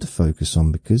wanted to focus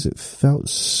on because it felt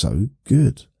so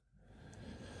good.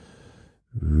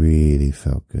 Really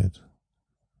felt good.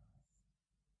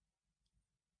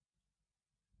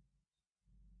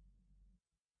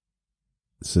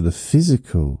 So the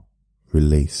physical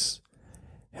release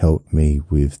helped me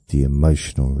with the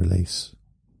emotional release,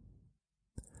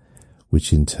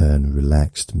 which in turn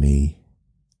relaxed me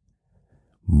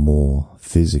more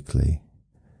physically,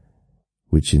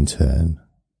 which in turn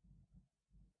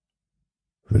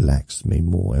relaxed me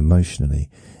more emotionally.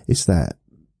 It's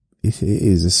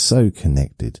so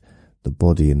connected, the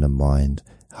body and the mind.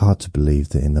 Hard to believe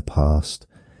that in the past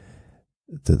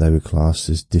that they were classed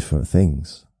as different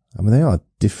things. I mean, they are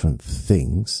different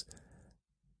things,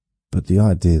 but the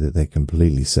idea that they're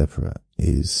completely separate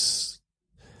is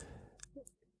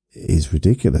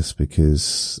ridiculous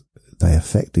because they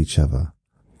affect each other.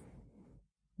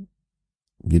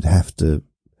 You'd have to,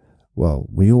 well,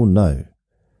 we all know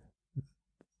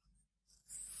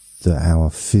that our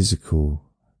physical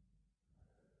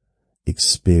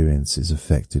experience is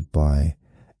affected by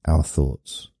our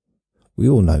thoughts. We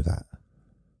all know that.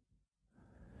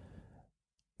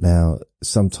 Now,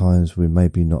 sometimes we may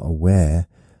be not aware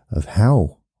of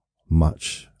how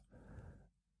much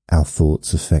our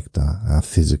thoughts affect our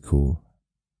physical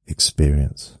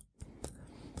experience.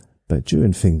 But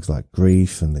during things like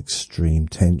grief and extreme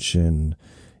tension,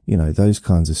 those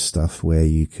kinds of stuff where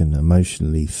you can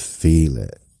emotionally feel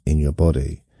it in your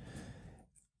body,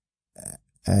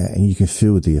 and you can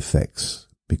feel the effects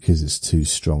because it's too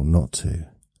strong not to.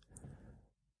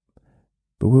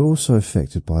 But we're also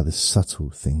affected by the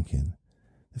subtle thinking.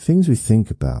 The things we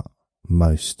think about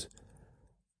most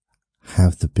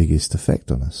have the biggest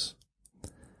effect on us.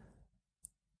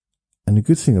 And the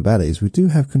good thing about it is we do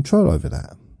have control over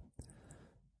that.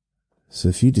 So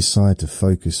if you decide to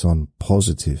focus on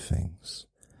positive things,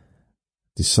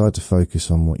 decide to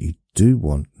focus on what you do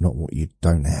want, not what you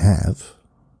don't have,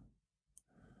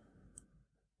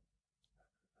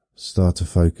 start to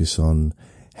focus on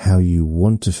how you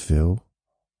want to feel,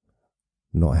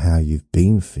 not how you've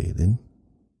been feeling.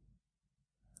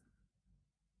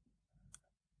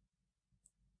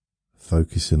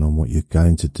 Focusing on what you're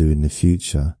going to do in the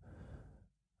future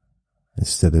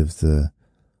instead of the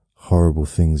horrible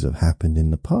things that have happened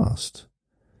in the past.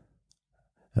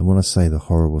 And when I say the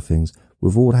horrible things,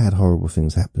 we've all had horrible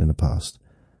things happen in the past.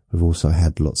 We've also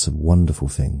had lots of wonderful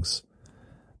things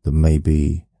that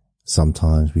maybe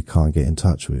sometimes we can't get in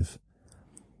touch with.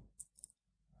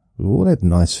 We've all had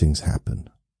nice things happen.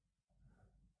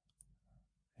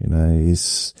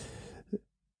 It's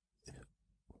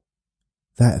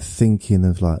that thinking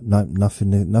of like, no,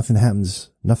 nothing happens,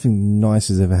 nothing nice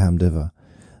has ever happened ever.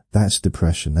 That's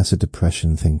depression. That's a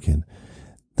depression thinking.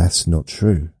 That's not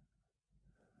true.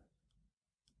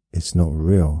 It's not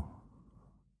real.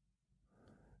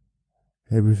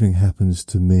 Everything happens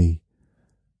to me.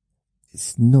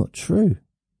 It's not true.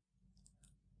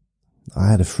 I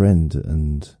had a friend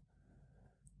and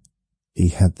he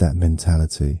had that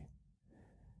mentality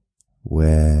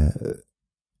where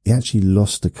he actually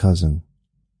lost a cousin.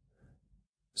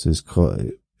 So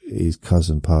his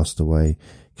cousin passed away,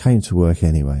 came to work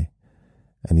anyway.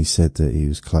 And he said that he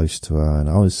was close to her, and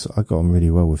I got on really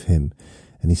well with him.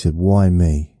 And he said, "Why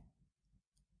me?"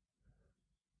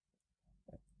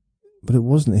 But it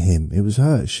wasn't him. It was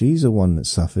her. She's the one that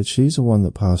suffered. She's the one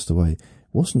that passed away. It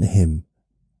wasn't him.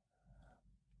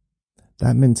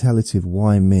 That mentality of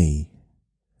why me?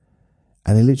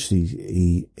 And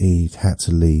he had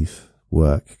to leave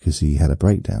work because he had a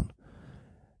breakdown.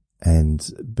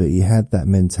 But he had that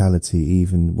mentality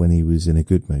even when he was in a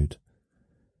good mood.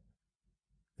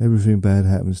 Everything bad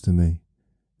happens to me.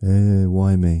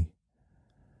 Why me?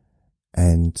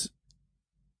 And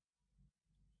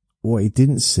what he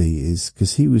didn't see is,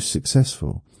 because he was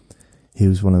successful, he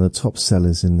was one of the top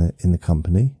sellers in the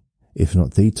company, if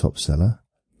not the top seller.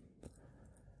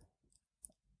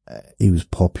 He was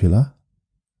popular.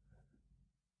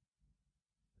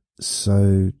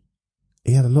 So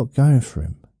he had a lot going for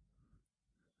him.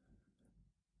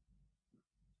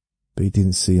 But he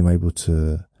didn't see him able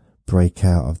to break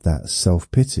out of that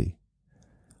self-pity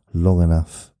long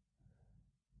enough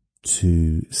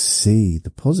to see the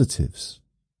positives.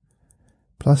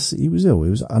 Plus, he was ill. He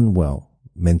was unwell,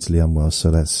 mentally unwell.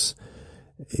 So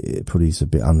it probably is a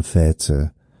bit unfair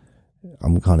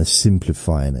I'm kind of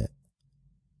simplifying it.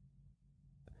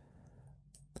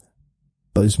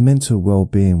 But his mental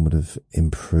well-being would have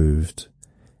improved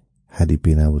had he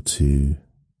been able to,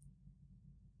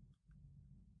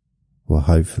 well,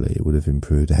 hopefully it would have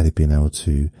improved had he been able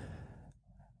to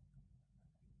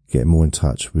get more in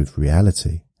touch with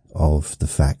reality of the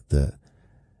fact that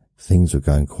things were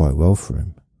going quite well for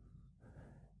him.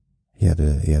 He had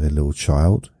a little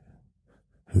child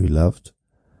who he loved.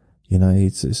 You know,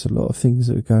 it's a lot of things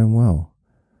that were going well.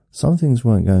 Some things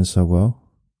weren't going so well.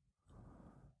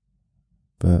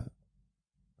 But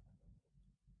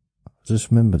just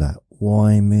remember that.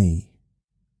 Why me?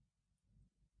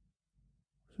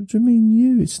 What do you mean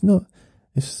you? It's not,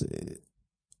 it's,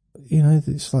 you know,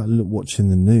 it's like watching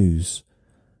the news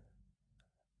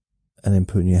and then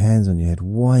putting your hands on your head.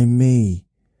 Why me?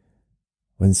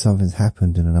 When something's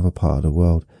happened in another part of the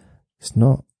world. It's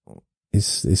not,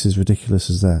 it's as ridiculous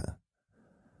as that.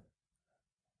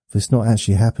 If it's not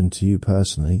actually happened to you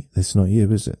personally, it's not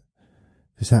you, is it?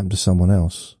 If it's happened to someone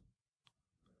else.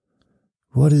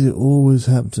 Why does it always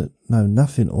happen to, no,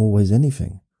 nothing, always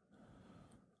anything.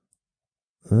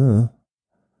 And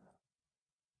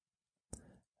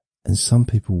some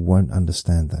people won't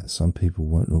understand that. Some people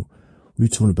won't. We're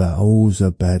talking about, is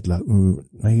that bad luck? No,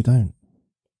 you don't.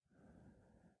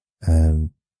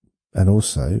 And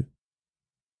also,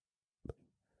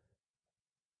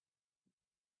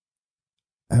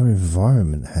 our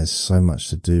environment has so much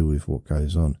to do with what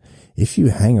goes on. If you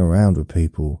hang around with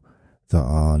people that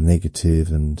are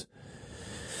negative and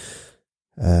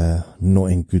not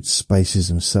in good spaces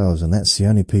themselves, and that's the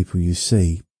only people you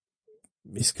see,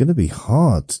 it's going to be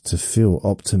hard to feel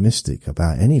optimistic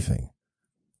about anything.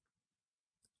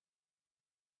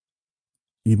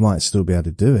 You might still be able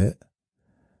to do it,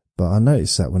 but I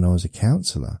noticed that when I was a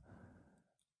counsellor,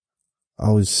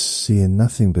 I was seeing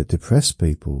nothing but depressed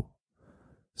people,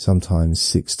 sometimes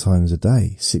 6 times a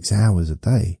day, 6 hours a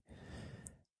day.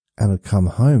 And I'd come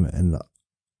home and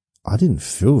I didn't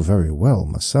feel very well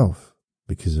myself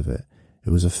because of it. It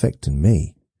was affecting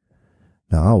me.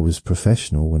 Now, I was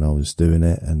professional when I was doing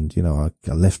it, and, you know,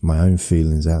 I left my own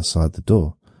feelings outside the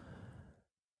door.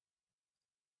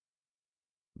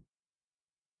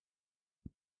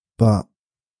 But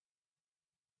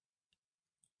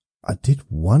I did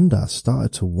wonder,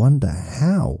 started to wonder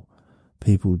how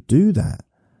people do that.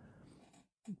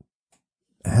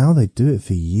 How they do it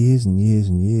for years and years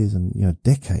and years and, you know,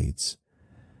 decades,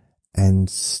 and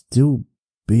still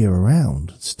be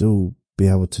around, still be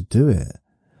able to do it.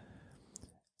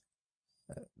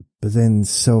 But then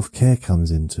self-care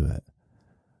comes into it,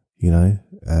 you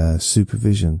know,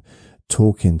 supervision,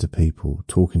 talking to people,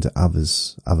 talking to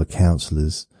others, other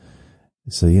counsellors.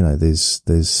 So, you know, there's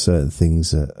certain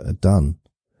things that are done,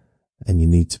 and you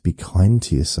need to be kind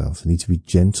to yourself. You need to be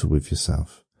gentle with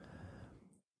yourself.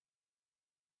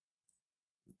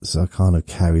 So I kind of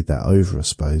carried that over, I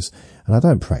suppose. And I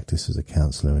don't practice as a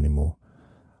counsellor anymore.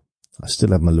 I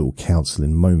still have my little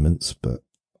counselling moments, but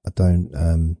I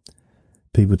don't,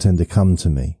 people tend to come to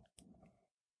me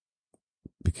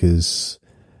because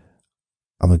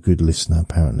I'm a good listener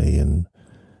apparently, and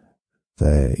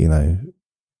they're,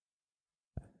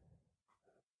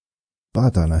 but I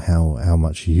don't know how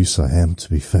much use I am, to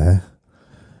be fair,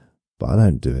 but I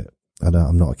don't do it.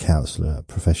 I'm not a counsellor, a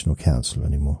professional counsellor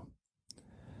anymore,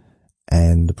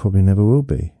 and probably never will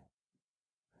be.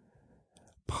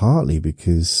 Partly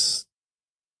because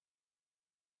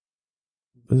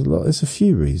there's a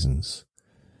few reasons,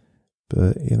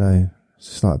 but it's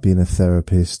just like being a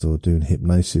therapist or doing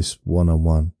hypnosis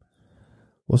one-on-one.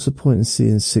 What's the point in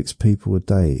seeing 6 people a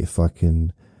day if I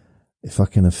can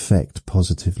affect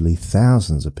positively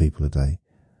thousands of people a day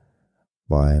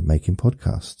by making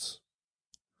podcasts?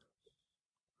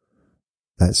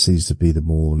 That seems to be the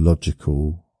more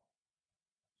logical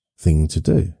thing to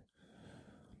do,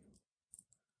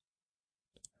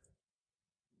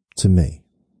 to me.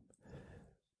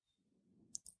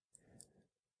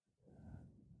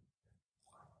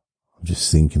 I'm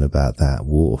just thinking about that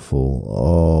waterfall.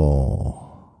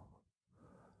 Oh,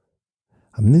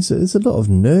 I mean, there's a lot of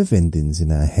nerve endings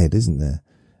in our head, isn't there?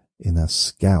 In our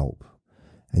scalp.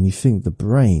 And you think the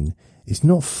brain is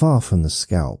not far from the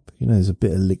scalp. There's a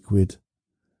bit of liquid,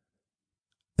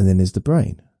 and then there's the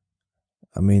brain.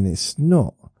 I mean, it's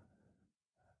not.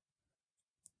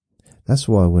 That's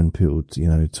why when people,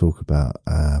 talk about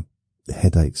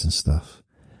headaches and stuff.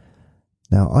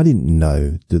 Now, I didn't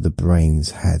know that the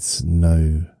brains had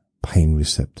no pain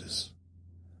receptors.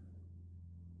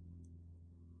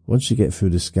 Once you get through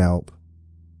the scalp,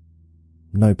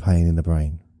 no pain in the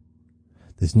brain.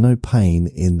 There's no pain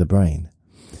in the brain,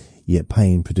 yet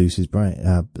pain produces brain.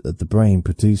 The brain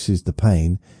produces the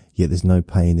pain, yet there's no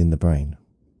pain in the brain.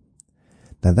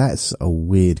 Now that's a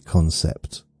weird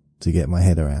concept to get my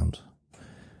head around.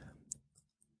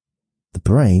 The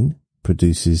brain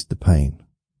produces the pain.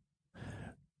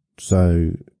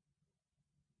 So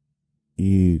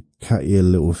you cut your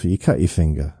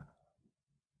finger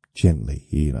gently.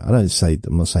 I'm not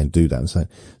saying do that. I'm saying,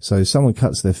 so someone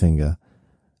cuts their finger.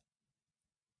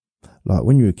 Like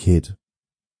when you're a kid,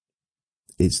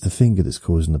 it's the finger that's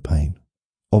causing the pain,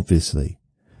 obviously,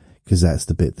 because that's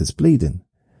the bit that's bleeding,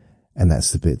 and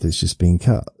that's the bit that's just been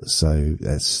cut. So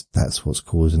that's what's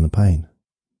causing the pain.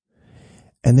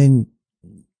 And then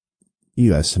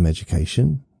you have some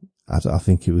education. I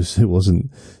think it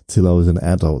wasn't till I was an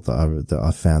adult that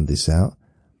I found this out.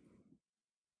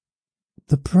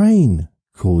 The brain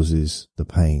causes the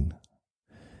pain.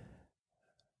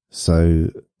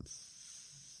 So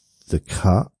the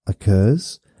cut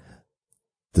occurs,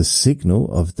 the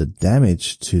signal of the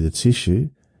damage to the tissue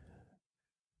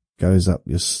goes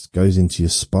into your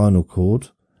spinal cord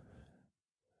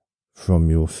from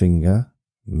your finger,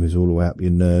 moves all the way up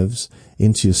your nerves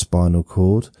into your spinal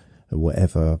cord at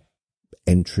whatever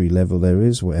entry level there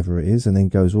is, whatever it is, and then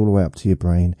goes all the way up to your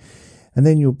brain, and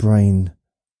then your brain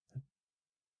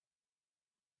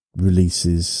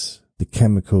releases the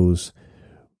chemicals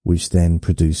which then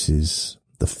produces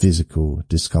the physical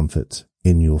discomfort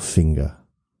in your finger.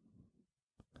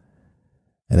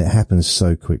 And it happens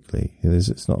so quickly.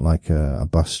 It's not like a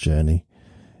bus journey.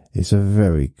 It's a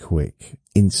very quick,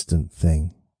 instant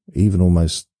thing, even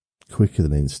almost quicker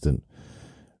than instant,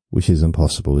 which isn't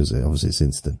possible, is it? Obviously it's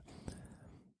instant.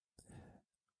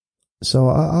 So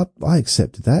I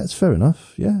accepted that. It's fair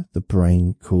enough. Yeah, the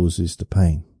brain causes the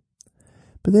pain.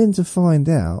 But then to find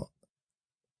out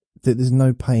that there's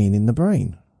no pain in the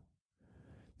brain.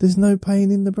 There's no pain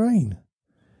in the brain.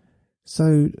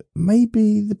 So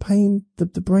maybe the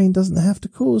brain doesn't have to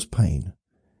cause pain.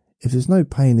 If there's no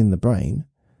pain in the brain,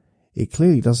 it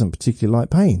clearly doesn't particularly like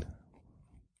pain.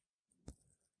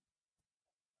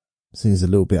 Seems a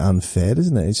little bit unfair,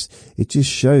 doesn't it? It just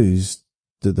shows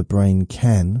that the brain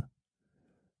can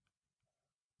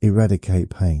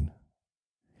eradicate pain,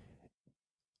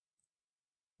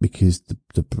 because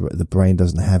the brain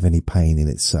doesn't have any pain in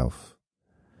itself,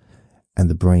 and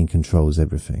the brain controls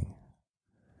everything,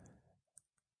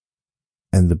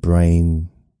 and the brain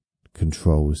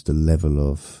controls the level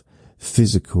of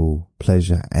physical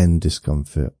pleasure and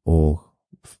discomfort, or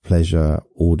pleasure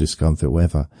or discomfort,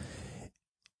 whatever.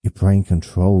 Your brain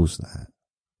controls that.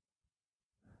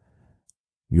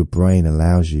 Your brain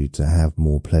allows you to have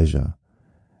more pleasure.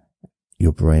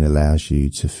 Your brain allows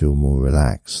you to feel more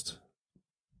relaxed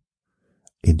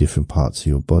in different parts of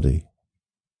your body.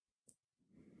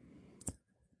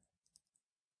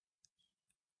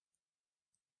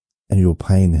 And your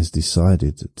brain has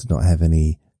decided not to have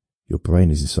any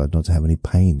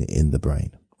pain in the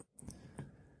brain.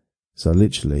 So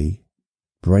literally,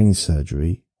 brain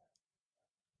surgery,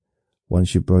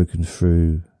 once you've broken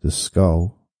through the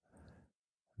skull,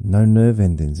 no nerve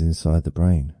endings inside the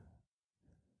brain.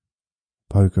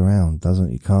 poke around,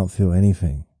 you can't feel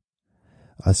anything.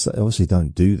 Obviously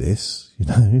don't do this,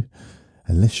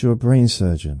 unless you're a brain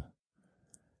surgeon.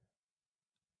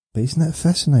 But isn't that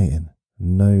fascinating?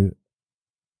 No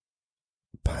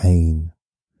pain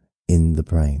in the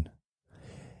brain.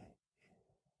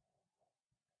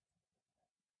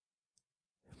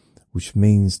 Which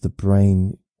means the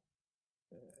brain,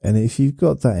 and if you've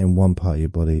got that in one part of your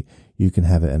body, you can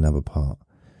have it in another part.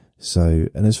 So,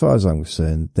 and as far as I'm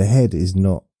concerned, the head is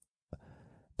not,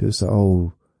 people say,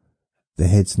 oh, the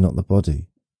head's not the body.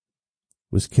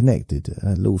 It was connected.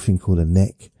 A little thing called a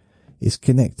neck is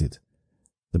connected.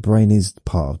 The brain is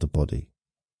part of the body.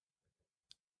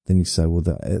 Then you say, well,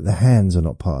 the hands are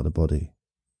not part of the body.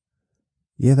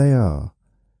 Yeah, they are.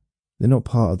 They're not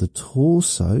part of the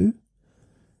torso.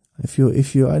 If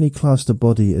you only class the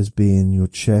body as being your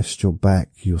chest, your back,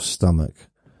 your stomach,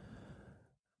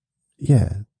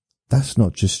 yeah, that's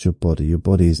not just your body. Your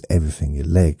body is everything, your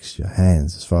legs, your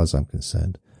hands, as far as I'm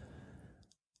concerned.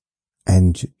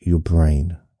 And your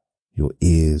brain, your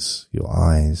ears, your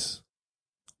eyes.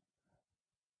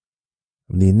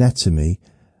 The anatomy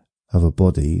of a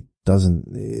body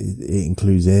it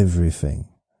includes everything,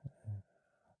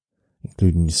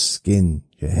 including your skin,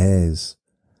 your hairs,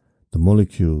 the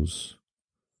molecules.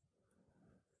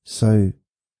 So,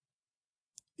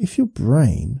 if your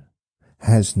brain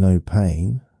has no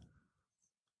pain,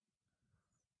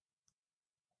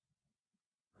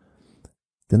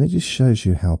 then it just shows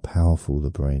you how powerful the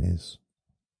brain is.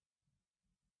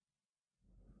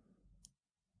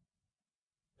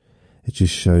 It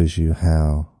just shows you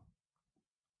how,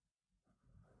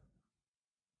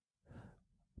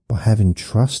 by having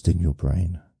trust in your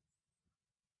brain,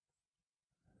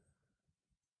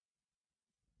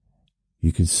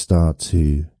 you can start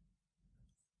to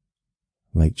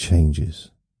make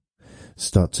changes,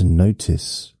 start to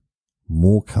notice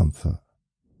more comfort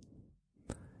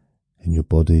in your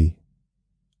body,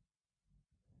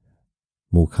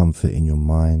 more comfort in your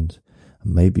mind,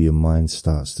 and maybe your mind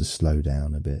starts to slow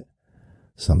down a bit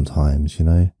sometimes,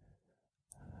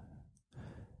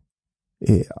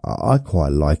 I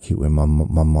quite like it when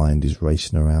my mind is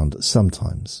racing around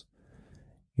sometimes.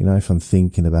 If I'm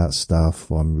thinking about stuff,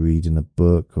 or I'm reading a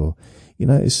book, or,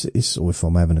 or if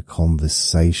I'm having a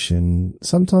conversation,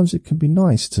 sometimes it can be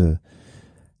nice to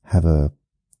have a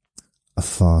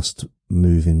fast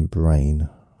moving brain,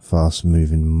 fast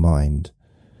moving mind.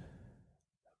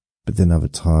 But then other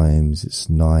times it's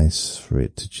nice for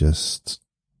it to just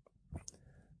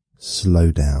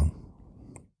slow down,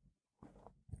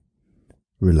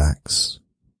 relax.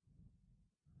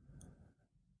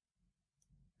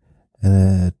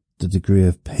 And the degree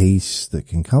of peace that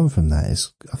can come from that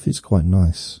I think it's quite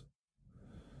nice.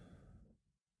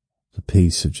 The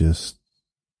peace of just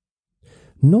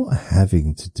not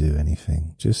having to do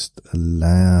anything, just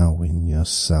allowing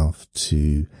yourself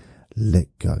to let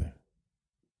go,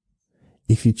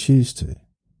 if you choose to.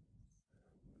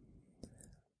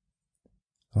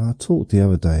 I talked the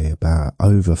other day about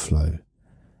overflow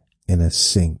in a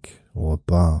sink or a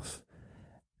bath,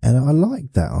 and I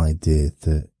like that idea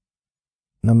that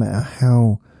no matter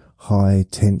how high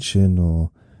tension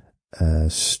or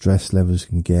stress levels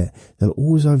can get, they'll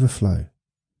always overflow.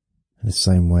 In the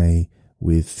same way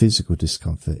with physical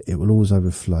discomfort, it will always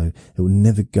overflow. It will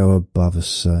never go above a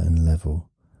certain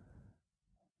level.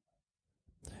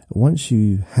 Once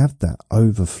you have that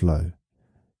overflow,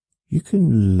 you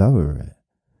can lower it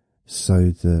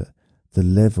so that the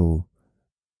level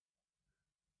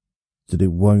that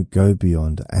it won't go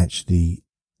beyond actually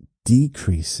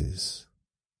decreases.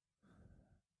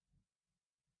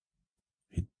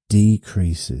 It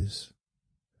decreases.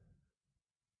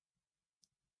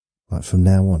 Like from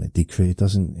now on, it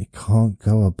can't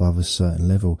go above a certain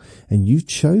level. And you've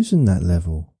chosen that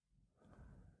level,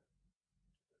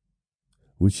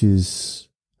 which is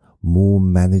more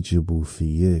manageable for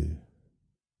you.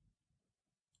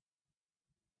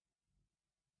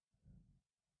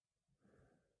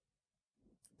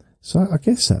 So I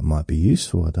guess that might be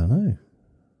useful. I don't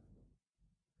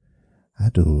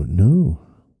know.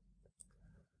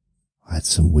 I had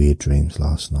some weird dreams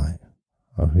last night.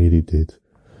 I really did.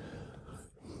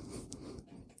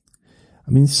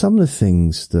 I mean, some of the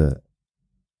things that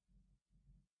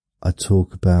I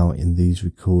talk about in these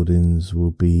recordings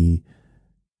will be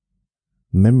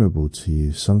memorable to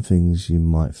you. Some things you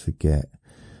might forget.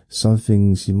 Some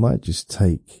things you might just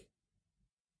take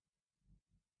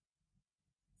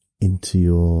into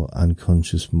your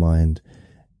unconscious mind.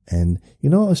 And you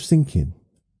know what I was thinking?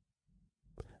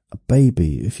 A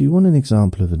baby, if you want an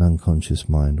example of an unconscious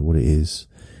mind, what it is,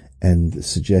 and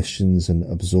suggestions and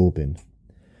absorbing.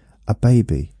 A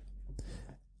baby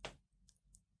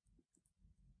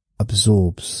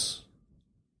absorbs.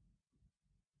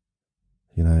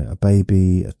 You know, a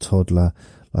baby, a toddler,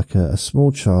 like a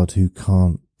small child who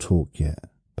can't talk yet,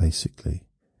 basically.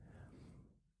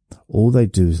 All they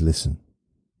do is listen.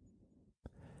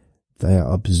 They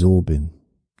are absorbing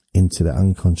into their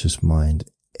unconscious mind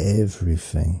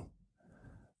everything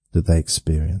that they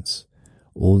experience.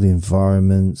 All the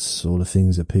environments, all the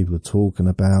things that people are talking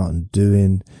about and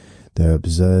doing, they're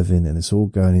observing, and it's all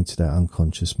going into their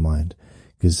unconscious mind,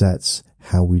 because that's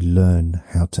how we learn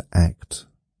how to act,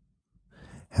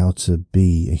 how to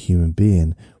be a human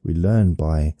being. We learn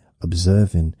by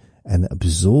observing and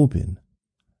absorbing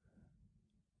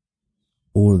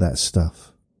all of that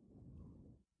stuff.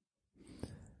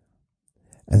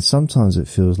 And sometimes it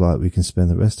feels like we can spend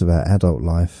the rest of our adult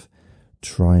life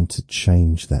trying to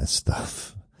change that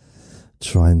stuff,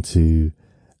 trying to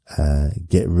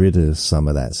get rid of some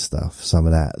of that stuff, some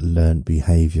of that learned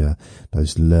behavior,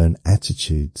 those learned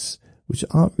attitudes, which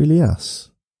aren't really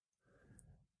us,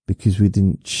 because we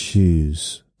didn't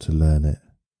choose to learn it.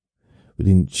 We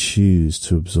didn't choose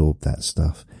to absorb that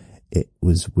stuff. It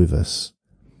was with us.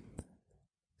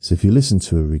 So if you listen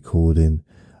to a recording,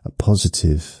 a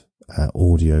positive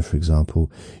audio, for example,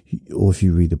 or if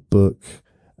you read a book,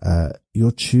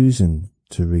 you're choosing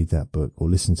to read that book or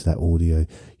listen to that audio.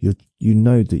 You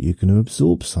know that you're going to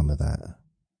absorb some of that,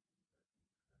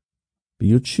 but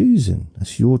you're choosing.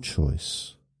 That's your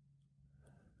choice.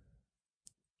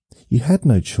 You had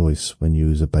no choice when you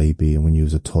was a baby and when you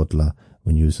was a toddler,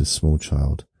 when you was a small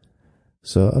child.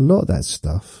 So a lot of that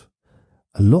stuff,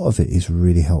 a lot of it is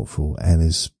really helpful and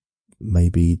is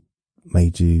maybe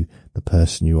made you the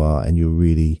person you are, and you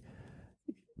really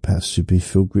perhaps should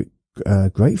feel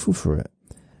grateful for it.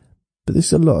 But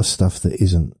there's a lot of stuff that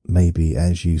isn't maybe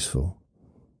as useful.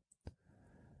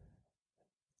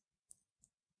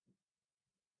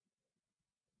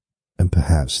 And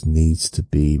perhaps needs to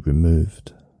be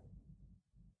removed.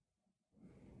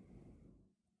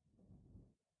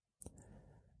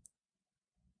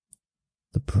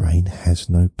 The brain has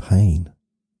no pain.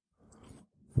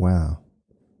 Wow.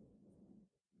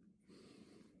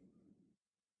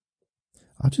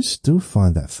 I just still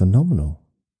find that phenomenal.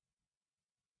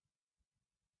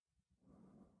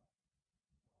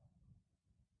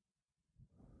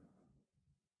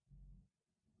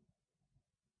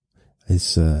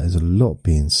 There's a lot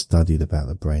being studied about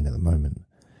the brain at the moment.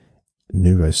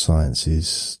 Neuroscience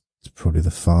is probably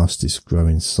the fastest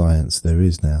growing science there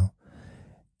is now.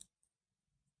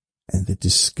 And they're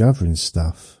discovering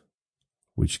stuff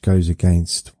which goes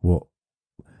against what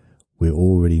we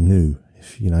already knew.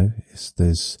 If you know,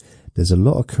 there's a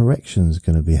lot of corrections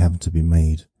going to be having to be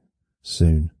made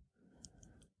soon.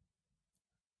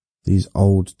 These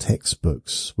old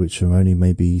textbooks, which are only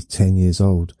maybe 10 years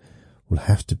old, will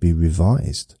have to be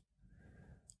revised.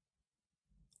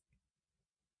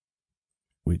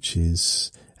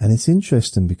 And it's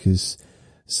interesting because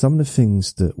some of the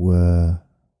things that were,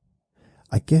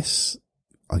 I guess,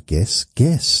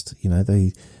 guessed, you know,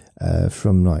 they,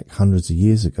 from like hundreds of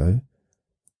years ago,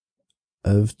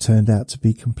 have turned out to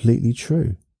be completely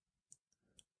true.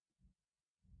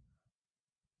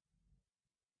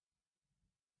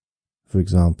 For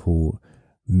example,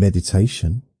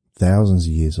 meditation, thousands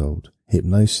of years old.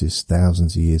 Hypnosis,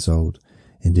 thousands of years old,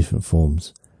 in different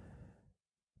forms.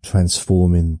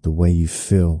 Transforming the way you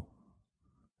feel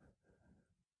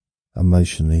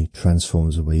emotionally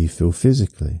transforms the way you feel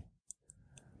physically.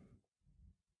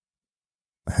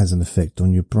 It has an effect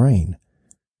on your brain.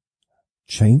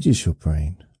 Changes your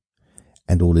brain.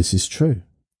 And all this is true.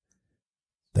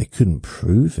 They couldn't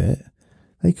prove it.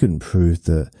 They couldn't prove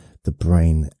that the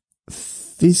brain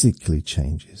physically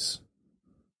changes.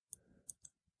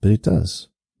 But it does.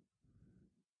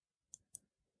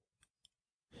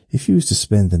 If you was to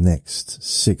spend the next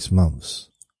 6 months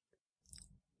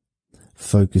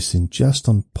focusing just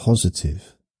on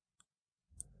positive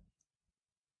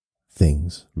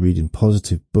things, reading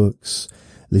positive books,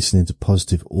 listening to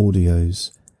positive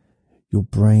audios, your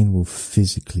brain will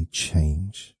physically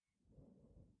change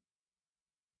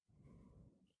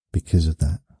because of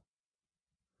that.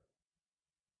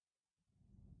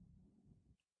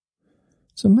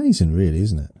 It's amazing, really,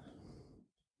 isn't it?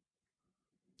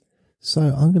 So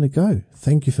I'm going to go.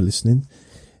 Thank you for listening.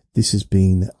 This has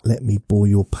been Let Me Bore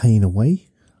Your Pain Away.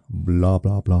 Blah,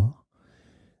 blah, blah.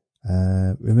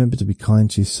 Remember to be kind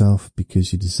to yourself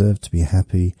because you deserve to be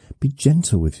happy. Be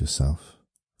gentle with yourself.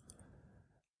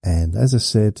 And as I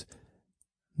said,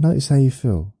 notice how you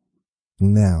feel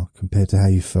now compared to how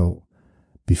you felt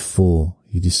before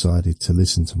you decided to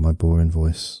listen to my boring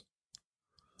voice.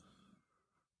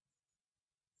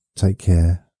 Take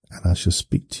care, and I shall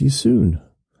speak to you soon.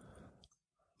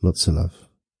 Lots of love.